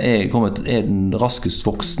den raskest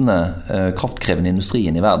voksende kraftkrevende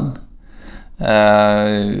industrien i verden.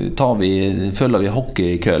 Følger vi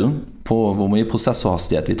hockeykølen på hvor mye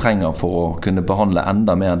prosessorhastighet vi trenger for å kunne behandle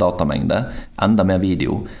enda mer datamengde, enda mer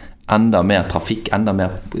video, enda mer trafikk, enda mer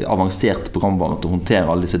avansert programvare til å håndtere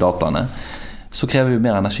alle disse dataene, så krever vi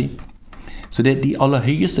mer energi. Så det de aller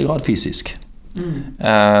høyeste grad fysisk.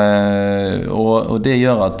 Og det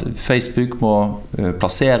gjør at Facebook må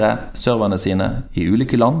plassere serverne sine i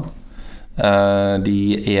ulike land.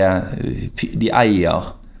 De eier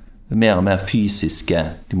mer og mer fysiske,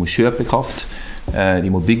 de må kjøpe kraft, de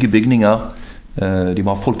må bygge bygninger, de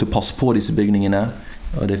må ha folk til å passe på disse bygningene,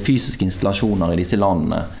 og det fysiske installasjoner i disse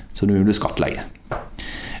landene som du vil skattlegge.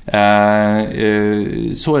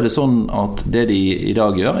 Så det sånn at det de i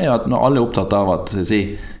dag gjør at når alle opptatt av at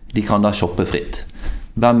de kan da shoppe fritt,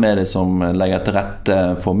 hvem det som legger til rette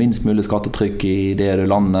for minst mulig skattetrykk i det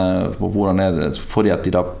landet, og hvordan det fordi at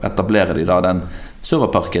de da etablerer de da den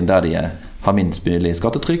serverparken der de har minst mulig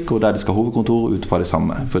skattetrykk og der de skal ha hovedkontor ut fra det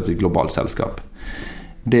samme for et globalt selskap.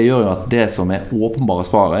 Det gjør jo at det som åpenbare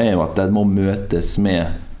svaret jo at det må møtes med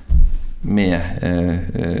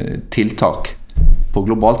tiltak på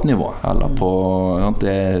globalt nivå, eller på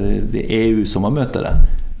det EU som har møtt det,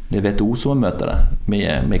 det WTO som har møtt det,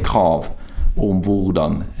 med krav om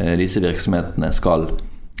hvordan disse virksomhetene skal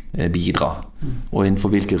bidra, og innenfor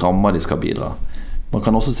hvilke rammer de skal bidra. Man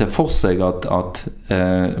kan også se for seg at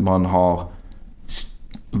man har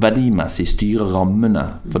verdimessig styre rammene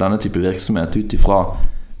for denne type virksomhet utifra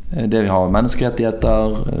det vi har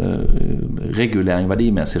menneskerettigheter,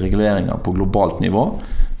 verdimessige reguleringer på globalt nivå.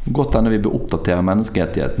 Godt denne vi bør oppdatere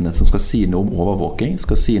menneskerettighetene som skal si noe om overvåking,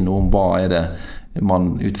 skal si noe om hva det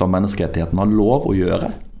man ut fra menneskerettighetene har lov å gjøre.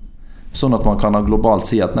 Sånn at man kan globalt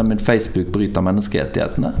si at Facebook bryter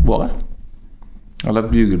menneskerettighetene våre. Eller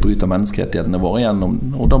Google bryter menneskerettighetene våre gjennom,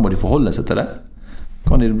 og da må de forholde seg til det.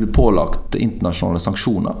 Kan de bli pålagt internasjonale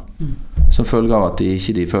sanksjoner som følger av at de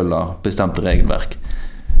ikke følger bestemte regelverk.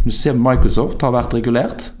 Du ser Microsoft har vært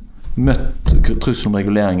regulert, møtt trussel om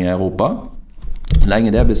regulering i Europa.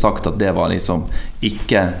 Lenge det ble sagt at det var liksom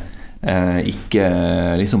ikke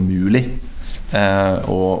liksom mulig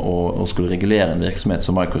å skulle regulere en virksomhet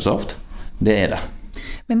som Microsoft. Det det.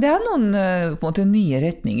 Men det noen på en måte nye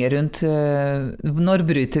retninger rundt når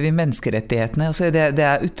bryter vi menneskerettighetene. Altså det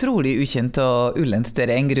utrolig ukjent og ulendt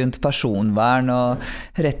terreng rundt personvern og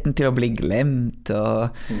retten til å bli glemt.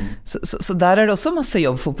 Så der det også masse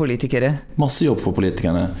jobb for politikere. Masse jobb for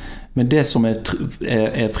politikerne. Men det som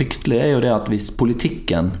fryktelig jo det at hvis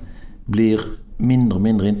politikken blir mindre og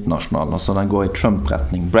mindre internasjonal, altså den går i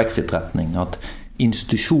Trump-retning, Brexit-retning, at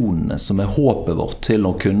institusjonene som håpet vårt til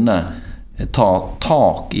å kunne ta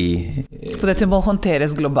tak i For dette må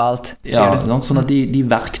håndteres globalt, sier du? Ja, sånn at de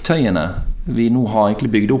verktøyene vi nå har egentlig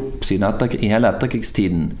bygd opp siden i hele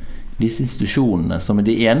etterkrigstiden, disse institusjonene som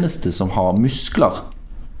de eneste som har muskler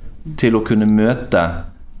til å kunne møte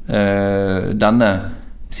denne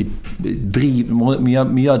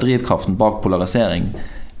mye av drivkraften bak polarisering,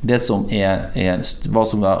 det som hva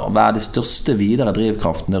som er det største videre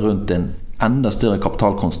drivkraftene rundt en enda større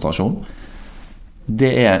kapitalkonsentrasjon,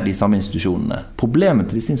 det de samme institusjonene. Problemet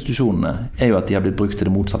til disse institusjonene jo at de har blitt brukt til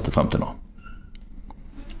det motsatte frem til nå.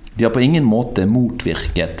 De har på ingen måte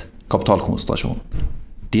motvirket kapitalkonsentrasjon.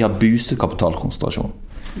 De har boostet kapitalkonsentrasjon.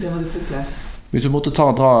 Det må du forklare. Hvis du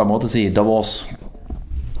måtte si Davos,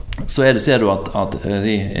 så ser du at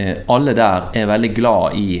alle der veldig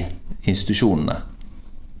glad i institusjonene.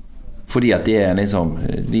 Fordi at de liksom,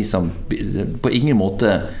 de som på ingen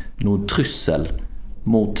måte noen trussel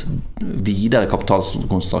mot videre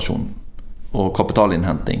kapitalkonsentrasjon og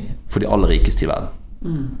kapitalinnhenting for de aller rikeste i verden.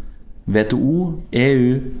 WTO,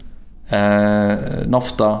 EU,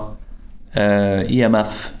 NAFTA,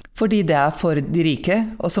 IMF, Fordi det for de rike,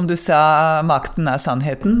 og som du sa, makten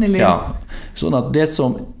sannheten, eller? Ja, sånn at det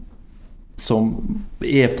som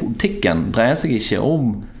politikken dreier seg ikke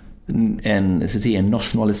om en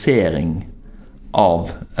nasjonalisering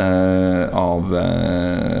av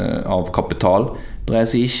kapital, dreier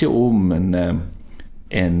seg ikke om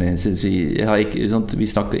vi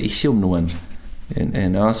snakker ikke om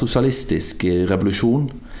en sosialistisk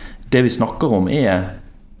revolusjon. Det vi snakker om å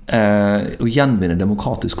gjenvinne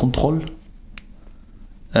demokratisk kontroll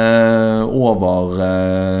over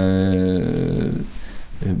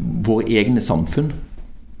våre egne samfunn.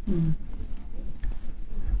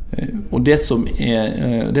 Og det som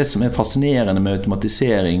er fascinerende med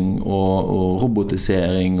automatisering og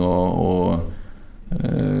robotisering og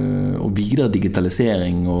videre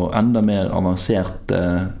digitalisering og enda mer avanserte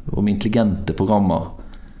og intelligente programmer,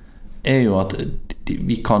 jo at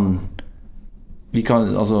vi kan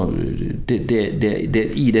altså,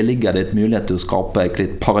 i det ligger det et mulighet til å skape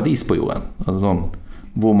et paradis på jorden, altså sånn,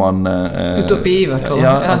 hvor man utopi i hvert fall.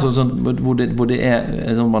 Ja, altså sånn, hvor det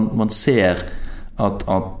sånn, man ser at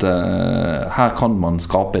her kan man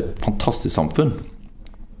skape et fantastisk samfunn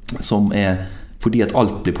som fordi at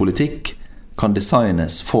alt blir politikk, kan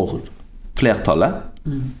designes for flertallet,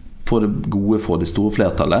 for det gode, for det store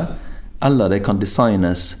flertallet, eller det kan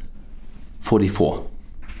designes for de få.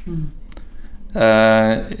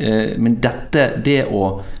 Men med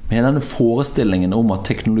denne forestillingen om at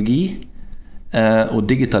teknologi og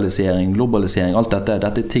digitalisering, globalisering, alt dette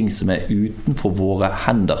er ting som utenfor våre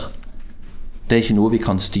hender. Det ikke noe vi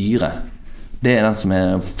kan styre. Det den som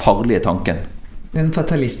den farlige tanken. Den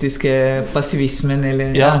fatalistiske passivismen,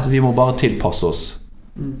 eller? Ja, vi må bare tilpasse oss.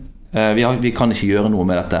 Vi kan ikke gjøre noe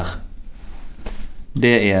med dette.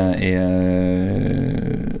 Det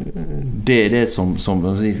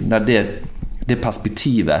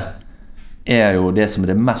perspektivet jo det som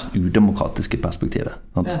det mest udemokratiske perspektivet.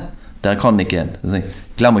 Ja. Dere kan ikke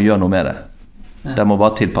glem å gjøre noe med det. Dere må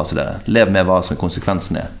bare tilpasse dere. Lev med hva som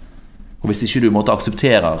konsekvensen Og hvis ikke du måtte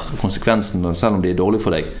akseptere konsekvensen, selv om det dårlig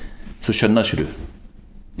for deg, så skjønner ikke du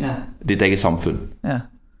ditt eget samfunn. Ja.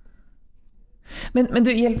 Men du,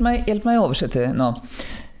 hjelp meg å oversette nå.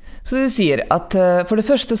 Så du sier at for det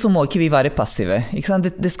første så må ikke vi være passive. Ikke sant?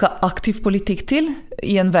 Det skal aktiv politikk til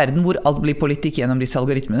i en verden hvor alt blir politikk gjennom disse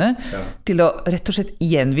algoritmene, til å rett og slett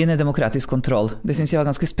gjenvinne demokratisk kontroll. Det synes jeg var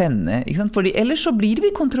ganske spennende. Ikke sant? Fordi ellers så blir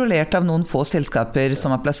vi kontrollert av noen få selskaper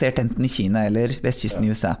som plassert enten i Kina eller vestkysten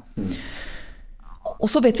i USA. Og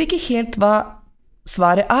så vet vi ikke helt hva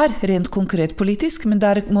svaret rent konkret politisk, men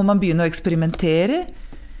der må man begynne å eksperimentere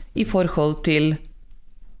i forhold til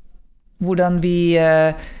hvordan vi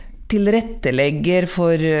tilrettelegger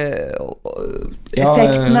for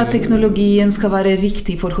effekten av teknologien skal være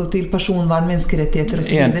riktig i forhold til personvern, menneskerettigheter og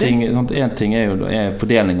så videre. En ting jo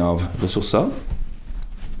fordeling av ressurser.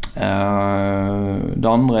 Det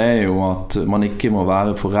andre jo at man ikke må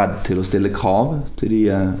være for redd til å stille krav til de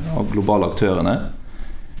globale aktørene.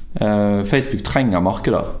 Facebook trenger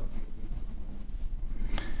markeder.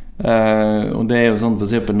 Og det jo sånn for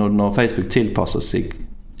eksempel når Facebook tilpasser seg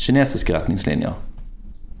kinesiske retningslinjer.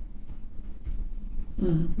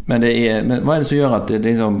 Men hva det som gjør at det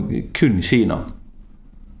liksom kun Kina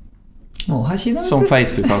som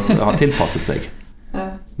Facebook har tilpasset seg?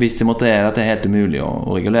 Hvis dette helt umulig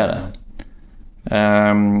å regulere.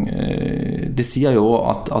 Det sier jo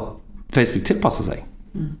at Facebook tilpasser seg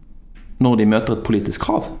når de møter et politisk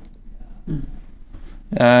krav.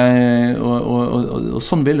 Og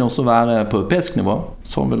sånn vil det også være på europeisk nivå,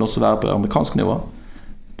 sånn vil det også være på amerikansk nivå.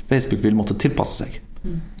 Facebook vil måtte tilpasse seg.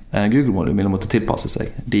 Google vil måtte tilpasse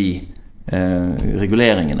seg de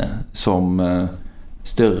reguleringene som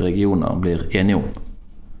større regioner blir enige om.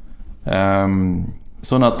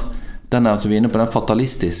 Sånn at vi inne på den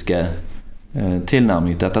fatalistiske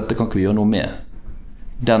tilnærmingen til at dette kan ikke vi gjøre noe med,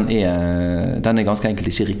 den ganske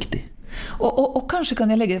enkelt ikke riktig. Og kanskje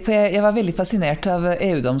kan jeg legge, for jeg var veldig fascinert av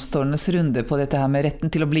EU-domstolenes runde på dette her med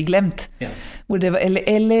retten til å bli glemt. Hvor det var,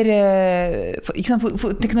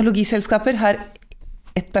 for teknologiselskaper har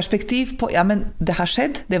et perspektiv på, men det har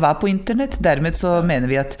skjedd, det var på internett, dermed så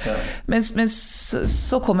mener vi at mens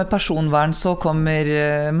så kommer personvern, så kommer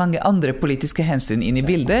mange andre politiske hensyn inn i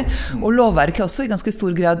bildet, og lovverket også i ganske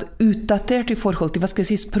stor grad utdatert i forhold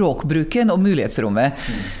til, språkbruken og mulighetsrommet.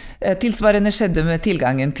 Tilsvarende skjedde med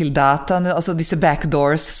tilgangen til data, altså disse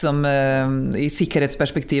backdoors som i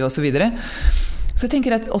sikkerhetsperspektiv og så videre. Så jeg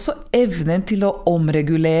tenker at også evnen til å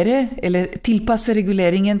omregulere eller tilpasse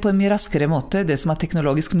reguleringen på en mye raskere måte, det som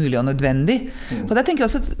teknologisk mulig og nødvendig. For da tenker jeg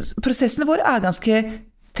også at prosessene våre ganske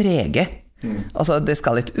trege. Altså, det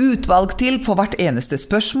skal et utvalg til på hvert eneste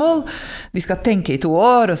spørsmål. De skal tenke i 2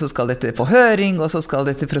 år, og så skal dette på høring, og så skal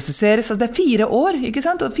dette prosesseres. Altså, det 4 år, ikke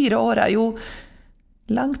sant? Og 4 år jo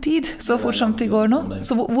lang tid, så fort som det går nå.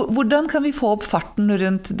 Så hvordan kan vi få opp farten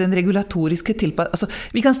rundt den regulatoriske tilpassingen? Altså,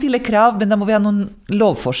 vi kan stille krav, men da må vi ha noen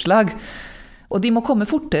lovforslag. Og de må komme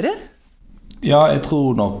fortere. Ja, jeg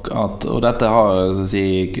tror nok at, og dette har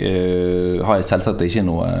jeg selvsagt ikke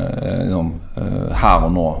noe her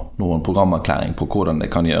og nå, noen programerklæring på hvordan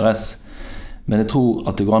det kan gjøres. Men jeg tror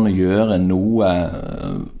at det går an å gjøre noe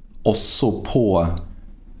også på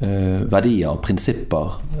verdier og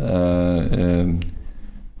prinsipper,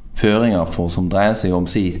 føringer for, som dreier seg om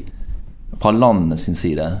fra landet sin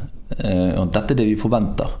side. Og dette det vi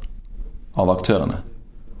forventer av aktørene.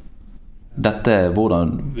 Dette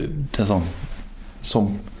hvordan det sånn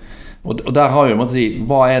og der har vi måtte si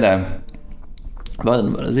hva det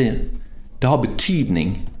det har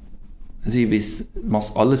betydning hvis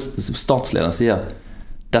alle statsledere sier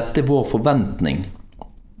dette vår forventning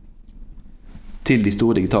til de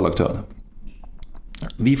store digitale aktørene.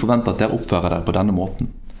 Vi forventer at dere oppfører dere på denne måten.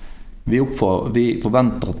 Vi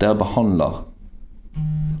forventer at dere behandler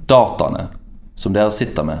dataene som dere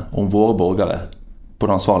sitter med om våre borgere på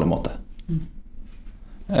en ansvarlig måte.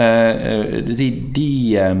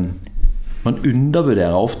 Man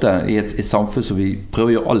undervurderer ofte i et samfunn som vi prøver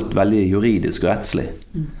å gjøre alt veldig juridisk og rettslig.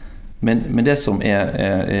 Men det som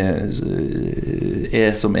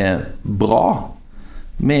som bra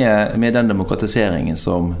med den demokratiseringen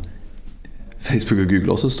som Facebook og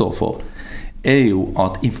Google også står for, jo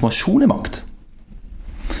at informasjon makt.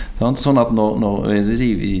 Sånn at når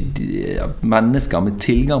mennesker med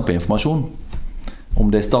tilgang på informasjon, om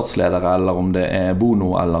det statsledere, eller om det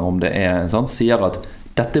Bono, eller om det sier at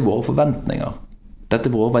dette våre forventninger, dette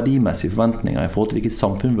våre verdimessige forventninger i forhold til hvilket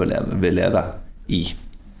samfunn vi lever i,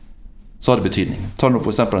 så har det betydning. Ta nå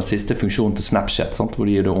for eksempel den siste funksjonen til Snapchat, hvor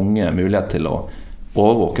de gir det unge mulighet til å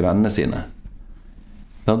overvåke vennene sine.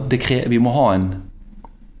 Vi må ha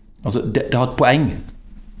det har et poeng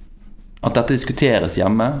at dette diskuteres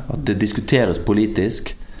hjemme, at det diskuteres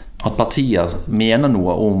politisk, at partier mener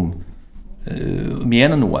noe om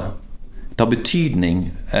det har betydning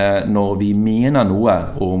når vi mener noe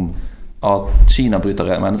om at Kina bryter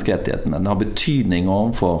menneskerettighetene. Det har betydning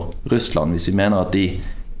overfor Russland hvis vi mener at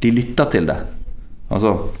de lytter til det.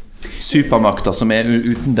 Altså supermakter som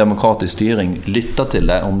uten demokratisk styring lytter til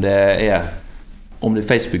det, om det er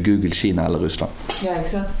Facebook, Google, Kina eller Russland. Ja,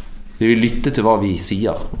 ikke sant? De vil lytte til hva vi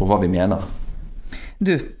sier og hva vi mener.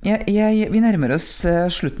 Du, vi nærmer oss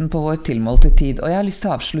slutten på vår tilmålte tid, og jeg har lyst til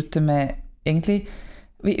å avslutte med egentlig,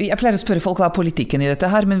 jeg pleier å spørre folk hva politikken i dette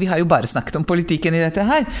her, men vi har jo bare snakket om politikken i dette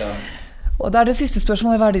her. Ja. Og da det siste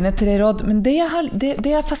spørsmålet, hva dine 3 råd? Men det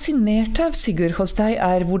jeg er fascinert av, Sigurd, hos deg,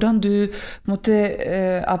 hvordan du måtte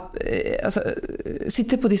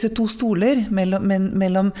sitte på disse 2 stoler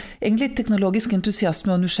mellom egentlig teknologisk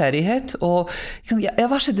entusiasme og nysgjerrighet, og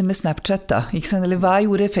hva skjedde med Snapchat da? Ikke sant? Eller hva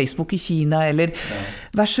gjorde Facebook i Kina? Eller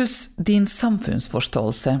versus din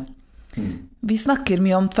samfunnsforståelse. Vi snakker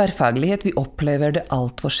mye om tverrfaglighet, vi opplever det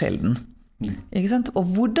alt for sjelden. Ikke sant? Og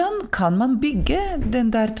hvordan kan man bygge den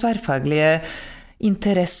der tverrfaglige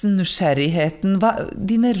interessen, nysgjerrigheten,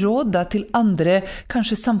 dine råd da til andre,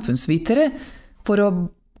 kanskje samfunnsvitere, for å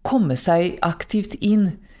komme seg aktivt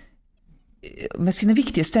inn med sine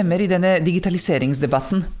viktige stemmer i denne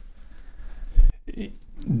digitaliseringsdebatten?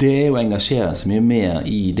 Det jo å engasjere seg mye mer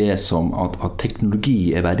i det som at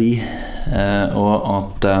teknologi verdi, og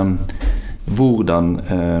at hvordan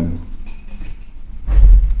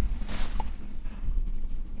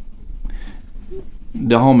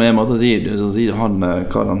det har med måte å si han,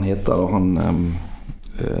 hva han heter, og han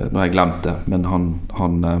nå har jeg glemt det, men han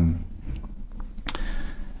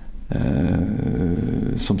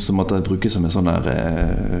som måtte brukes som en sånn der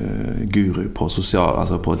guru på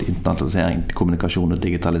altså på internasjonalisering, kommunikasjon og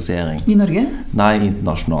digitalisering. I Norge? Nei,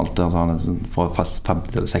 internasjonalt. Han fra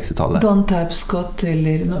 50- eller 60-tallet. Don Tapscott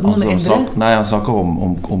eller noen eldre? Nei, han snakker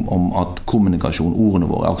om at kommunikasjon, ordene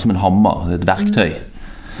våre, er som en hammer, det et verktøy.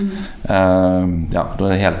 Ja, da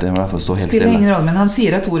det helt, det må i hvert fall stå helt stille. Spiller ingen rolle, men han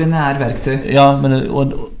sier at ordene verktøy. Ja, men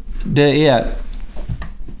det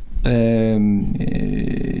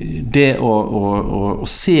det å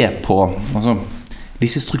se på altså,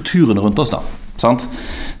 disse strukturene rundt oss da, sant?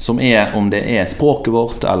 Som om det språket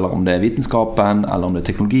vårt, eller om det vitenskapen, eller om det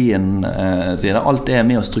teknologien, alt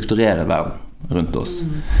med å strukturere verden rundt oss.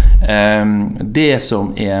 Det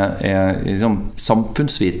som liksom,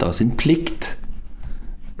 samfunnsvitere sin plikt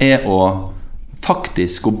å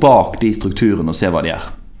faktisk gå bak de strukturene og se hva de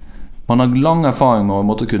Man har lang erfaring med å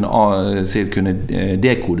måtte kunne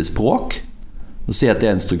dekode språk, og se at det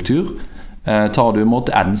en struktur. Tar du en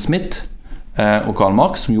måte Adam Smith og Karl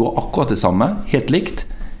Marx, som gjorde akkurat det samme, helt likt,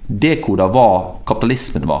 dekoder hva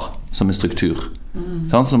kapitalismen var som en struktur.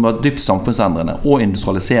 Som var dypt samfunnsendrende, og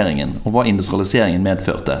industrialiseringen, og hva industrialiseringen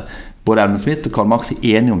medførte. Både Adam Smith og Karl Marx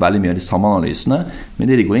enige om veldig mye av de samme analysene, men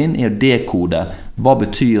det de går inn å dekode hva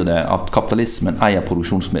betyr det at kapitalismen eier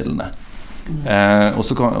produksjonsmidlene.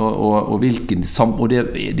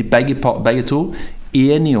 De begge to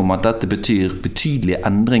enige om at dette betyr betydelige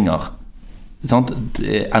endringer,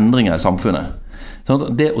 endringer i samfunnet.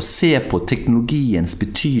 Det å se på teknologiens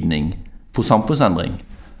betydning for samfunnsendring,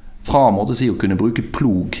 fra å kunne bruke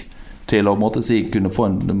plog til å kunne få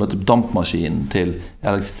en dampmaskin, til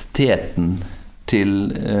elektrisiteten,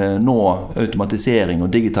 til nå automatisering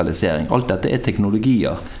og digitalisering. Alt dette er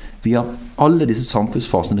teknologier. Vi har alle disse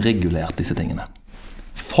samfunnsfasene regulert disse tingene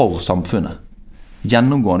for samfunnet.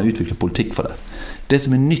 Gjennomgående utviklet politikk for det. Det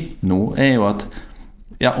som er nytt nå er jo at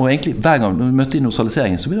og egentlig hver gang vi møtte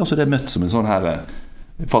industrialiseringen så blir det også det møtt som en sånn her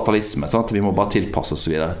fatalisme, sant? Vi må bare tilpasse oss og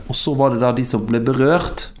så videre. Og så var det da de som ble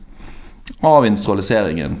berørt av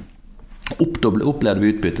industrialiseringen, opplevde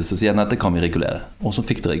vi utbytte, så sier dette kan vi regulere. Og så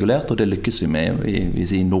fikk det regulert, og det lykkes vi med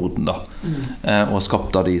i Norden da. Og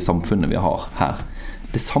skapt av de samfunnene vi har her.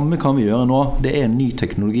 Det samme kan vi gjøre nå. Det er en ny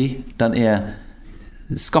teknologi. Den er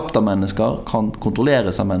skapt av mennesker, kan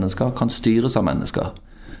kontrolleres av mennesker, kan styres av mennesker.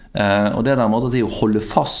 Og det er en måte å si å holde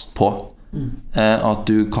fast på at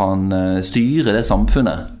du kan styre det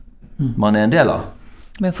samfunnet man er en del av.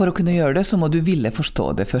 Men for å kunne gjøre det, så må du ville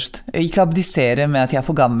forstå det først. Ikke abdisere med at jeg er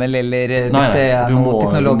for gammel, eller dette er noe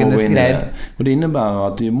teknologenes greier. Og det innebærer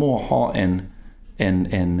at du må ha en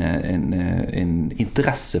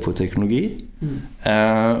interesse for teknologi,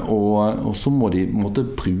 og så må de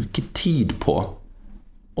bruke tid på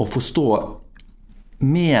å forstå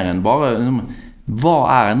mer enn bare hva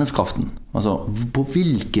er endringskraften? Altså, på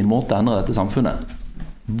hvilken måte endrer dette samfunnet?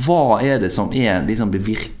 Hva er det som er liksom det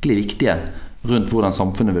virkelig viktige rundt hvordan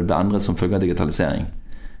samfunnet vil bli endret som følge av digitalisering?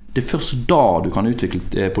 Det er først da du kan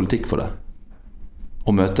utvikle politikk for det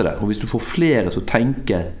og møte det. Og hvis du får flere til å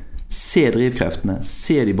tenke, se drivkreftene,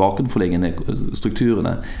 se de bakenforliggende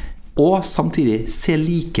strukturene, og samtidig se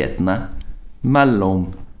likhetene mellom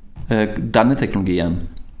denne teknologien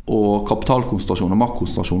og kapitalkonsentrasjon og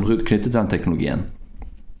maktkonsentrasjon knyttet til den teknologien.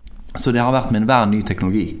 Så det har vært med enhver ny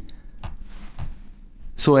teknologi.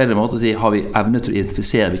 Så er det en måte å si, har vi evne til å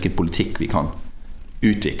identifisere hvilken politikk vi kan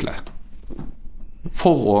utvikle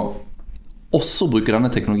for å også bruke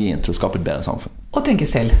denne teknologien til å skape et bedre samfunn. Og tenke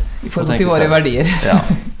selv i forhold til våre verdier. Ja,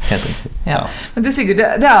 helt riktig. Ja. Men det, Sigurd,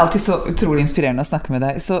 det er alltid så utrolig inspirerende å snakke med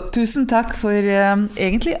deg. Så tusen takk for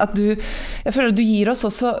egentlig at jeg føler at du gir oss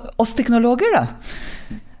også, oss teknologer da,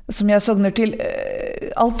 som jeg sogner til,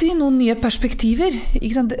 alltid noen nye perspektiver.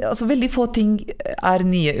 Ikke sant? Altså, veldig få ting er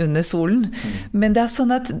nye under solen, men det er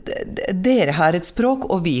sånn at dere har et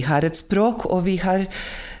språk, og vi har et språk, og vi har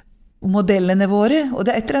modellene våre, og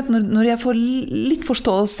det er etter at når jeg får litt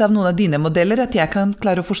forståelse av noen av dine modeller, at jeg kan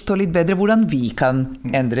klare å forstå litt bedre hvordan vi kan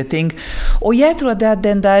endre ting. Og jeg tror at det er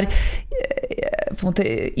den der på en måte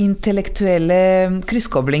intellektuelle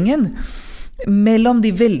krysskoblingen mellom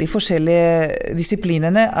de veldig forskjellige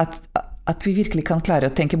disiplinene, at vi virkelig kan klare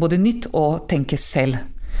å tenke både nytt og tenke selv.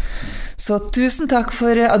 Så tusen takk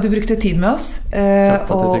for at du brukte tid med oss, takk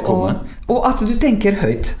for at jeg fikk komme. Og at du tenker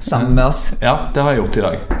høyt sammen med oss. Ja, det har jeg gjort i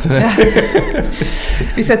dag.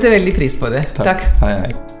 Vi setter veldig pris på det. Takk. Hei,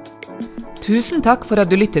 hei. Tusen takk for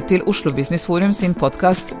at du lyttet til Oslo Business Forum sin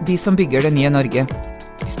podcast De som bygger det nye Norge.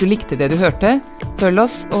 Hvis du likte det du hørte, følg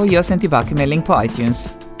oss og gi oss en tilbakemelding på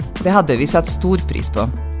iTunes. Det hadde vi satt stor pris på.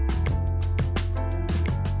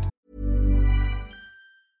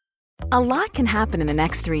 A lot can happen in the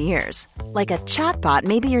next 3 years. Like a chatbot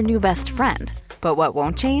may be your new best friend. But what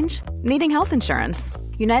won't change? Needing health insurance.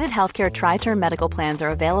 United Healthcare Tri-Term Medical Plans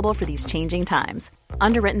are available for these changing times.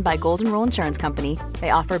 Underwritten by Golden Rule Insurance Company,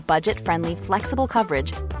 they offer budget-friendly, flexible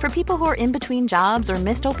coverage for people who are in between jobs or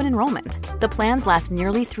missed open enrollment. The plans last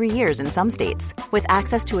nearly 3 years in some states, with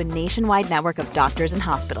access to a nationwide network of doctors and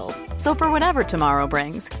hospitals. So for whatever tomorrow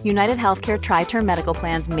brings, United Healthcare Tri-Term Medical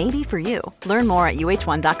Plans may be for you. Learn more at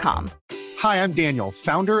uh1.com. Hi, I'm Daniel,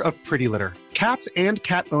 founder of Pretty Litter. Cats and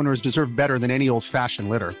cat owners deserve better than any old-fashioned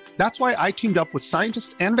litter. That's why I teamed up with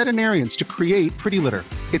scientists and veterinarians to create Pretty Litter.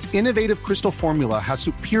 Its innovative crystal formula has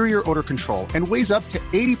superior odor control and weighs up to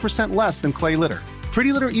 80% less than clay litter.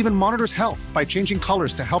 Pretty Litter even monitors health by changing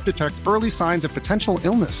colors to help detect early signs of potential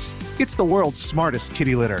illness. It's the world's smartest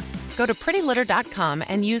kitty litter. Go to prettylitter.com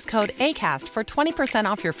and use code ACAST for 20%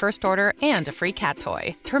 off your first order and a free cat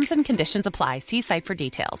toy. Terms and conditions apply. See site for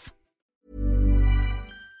details.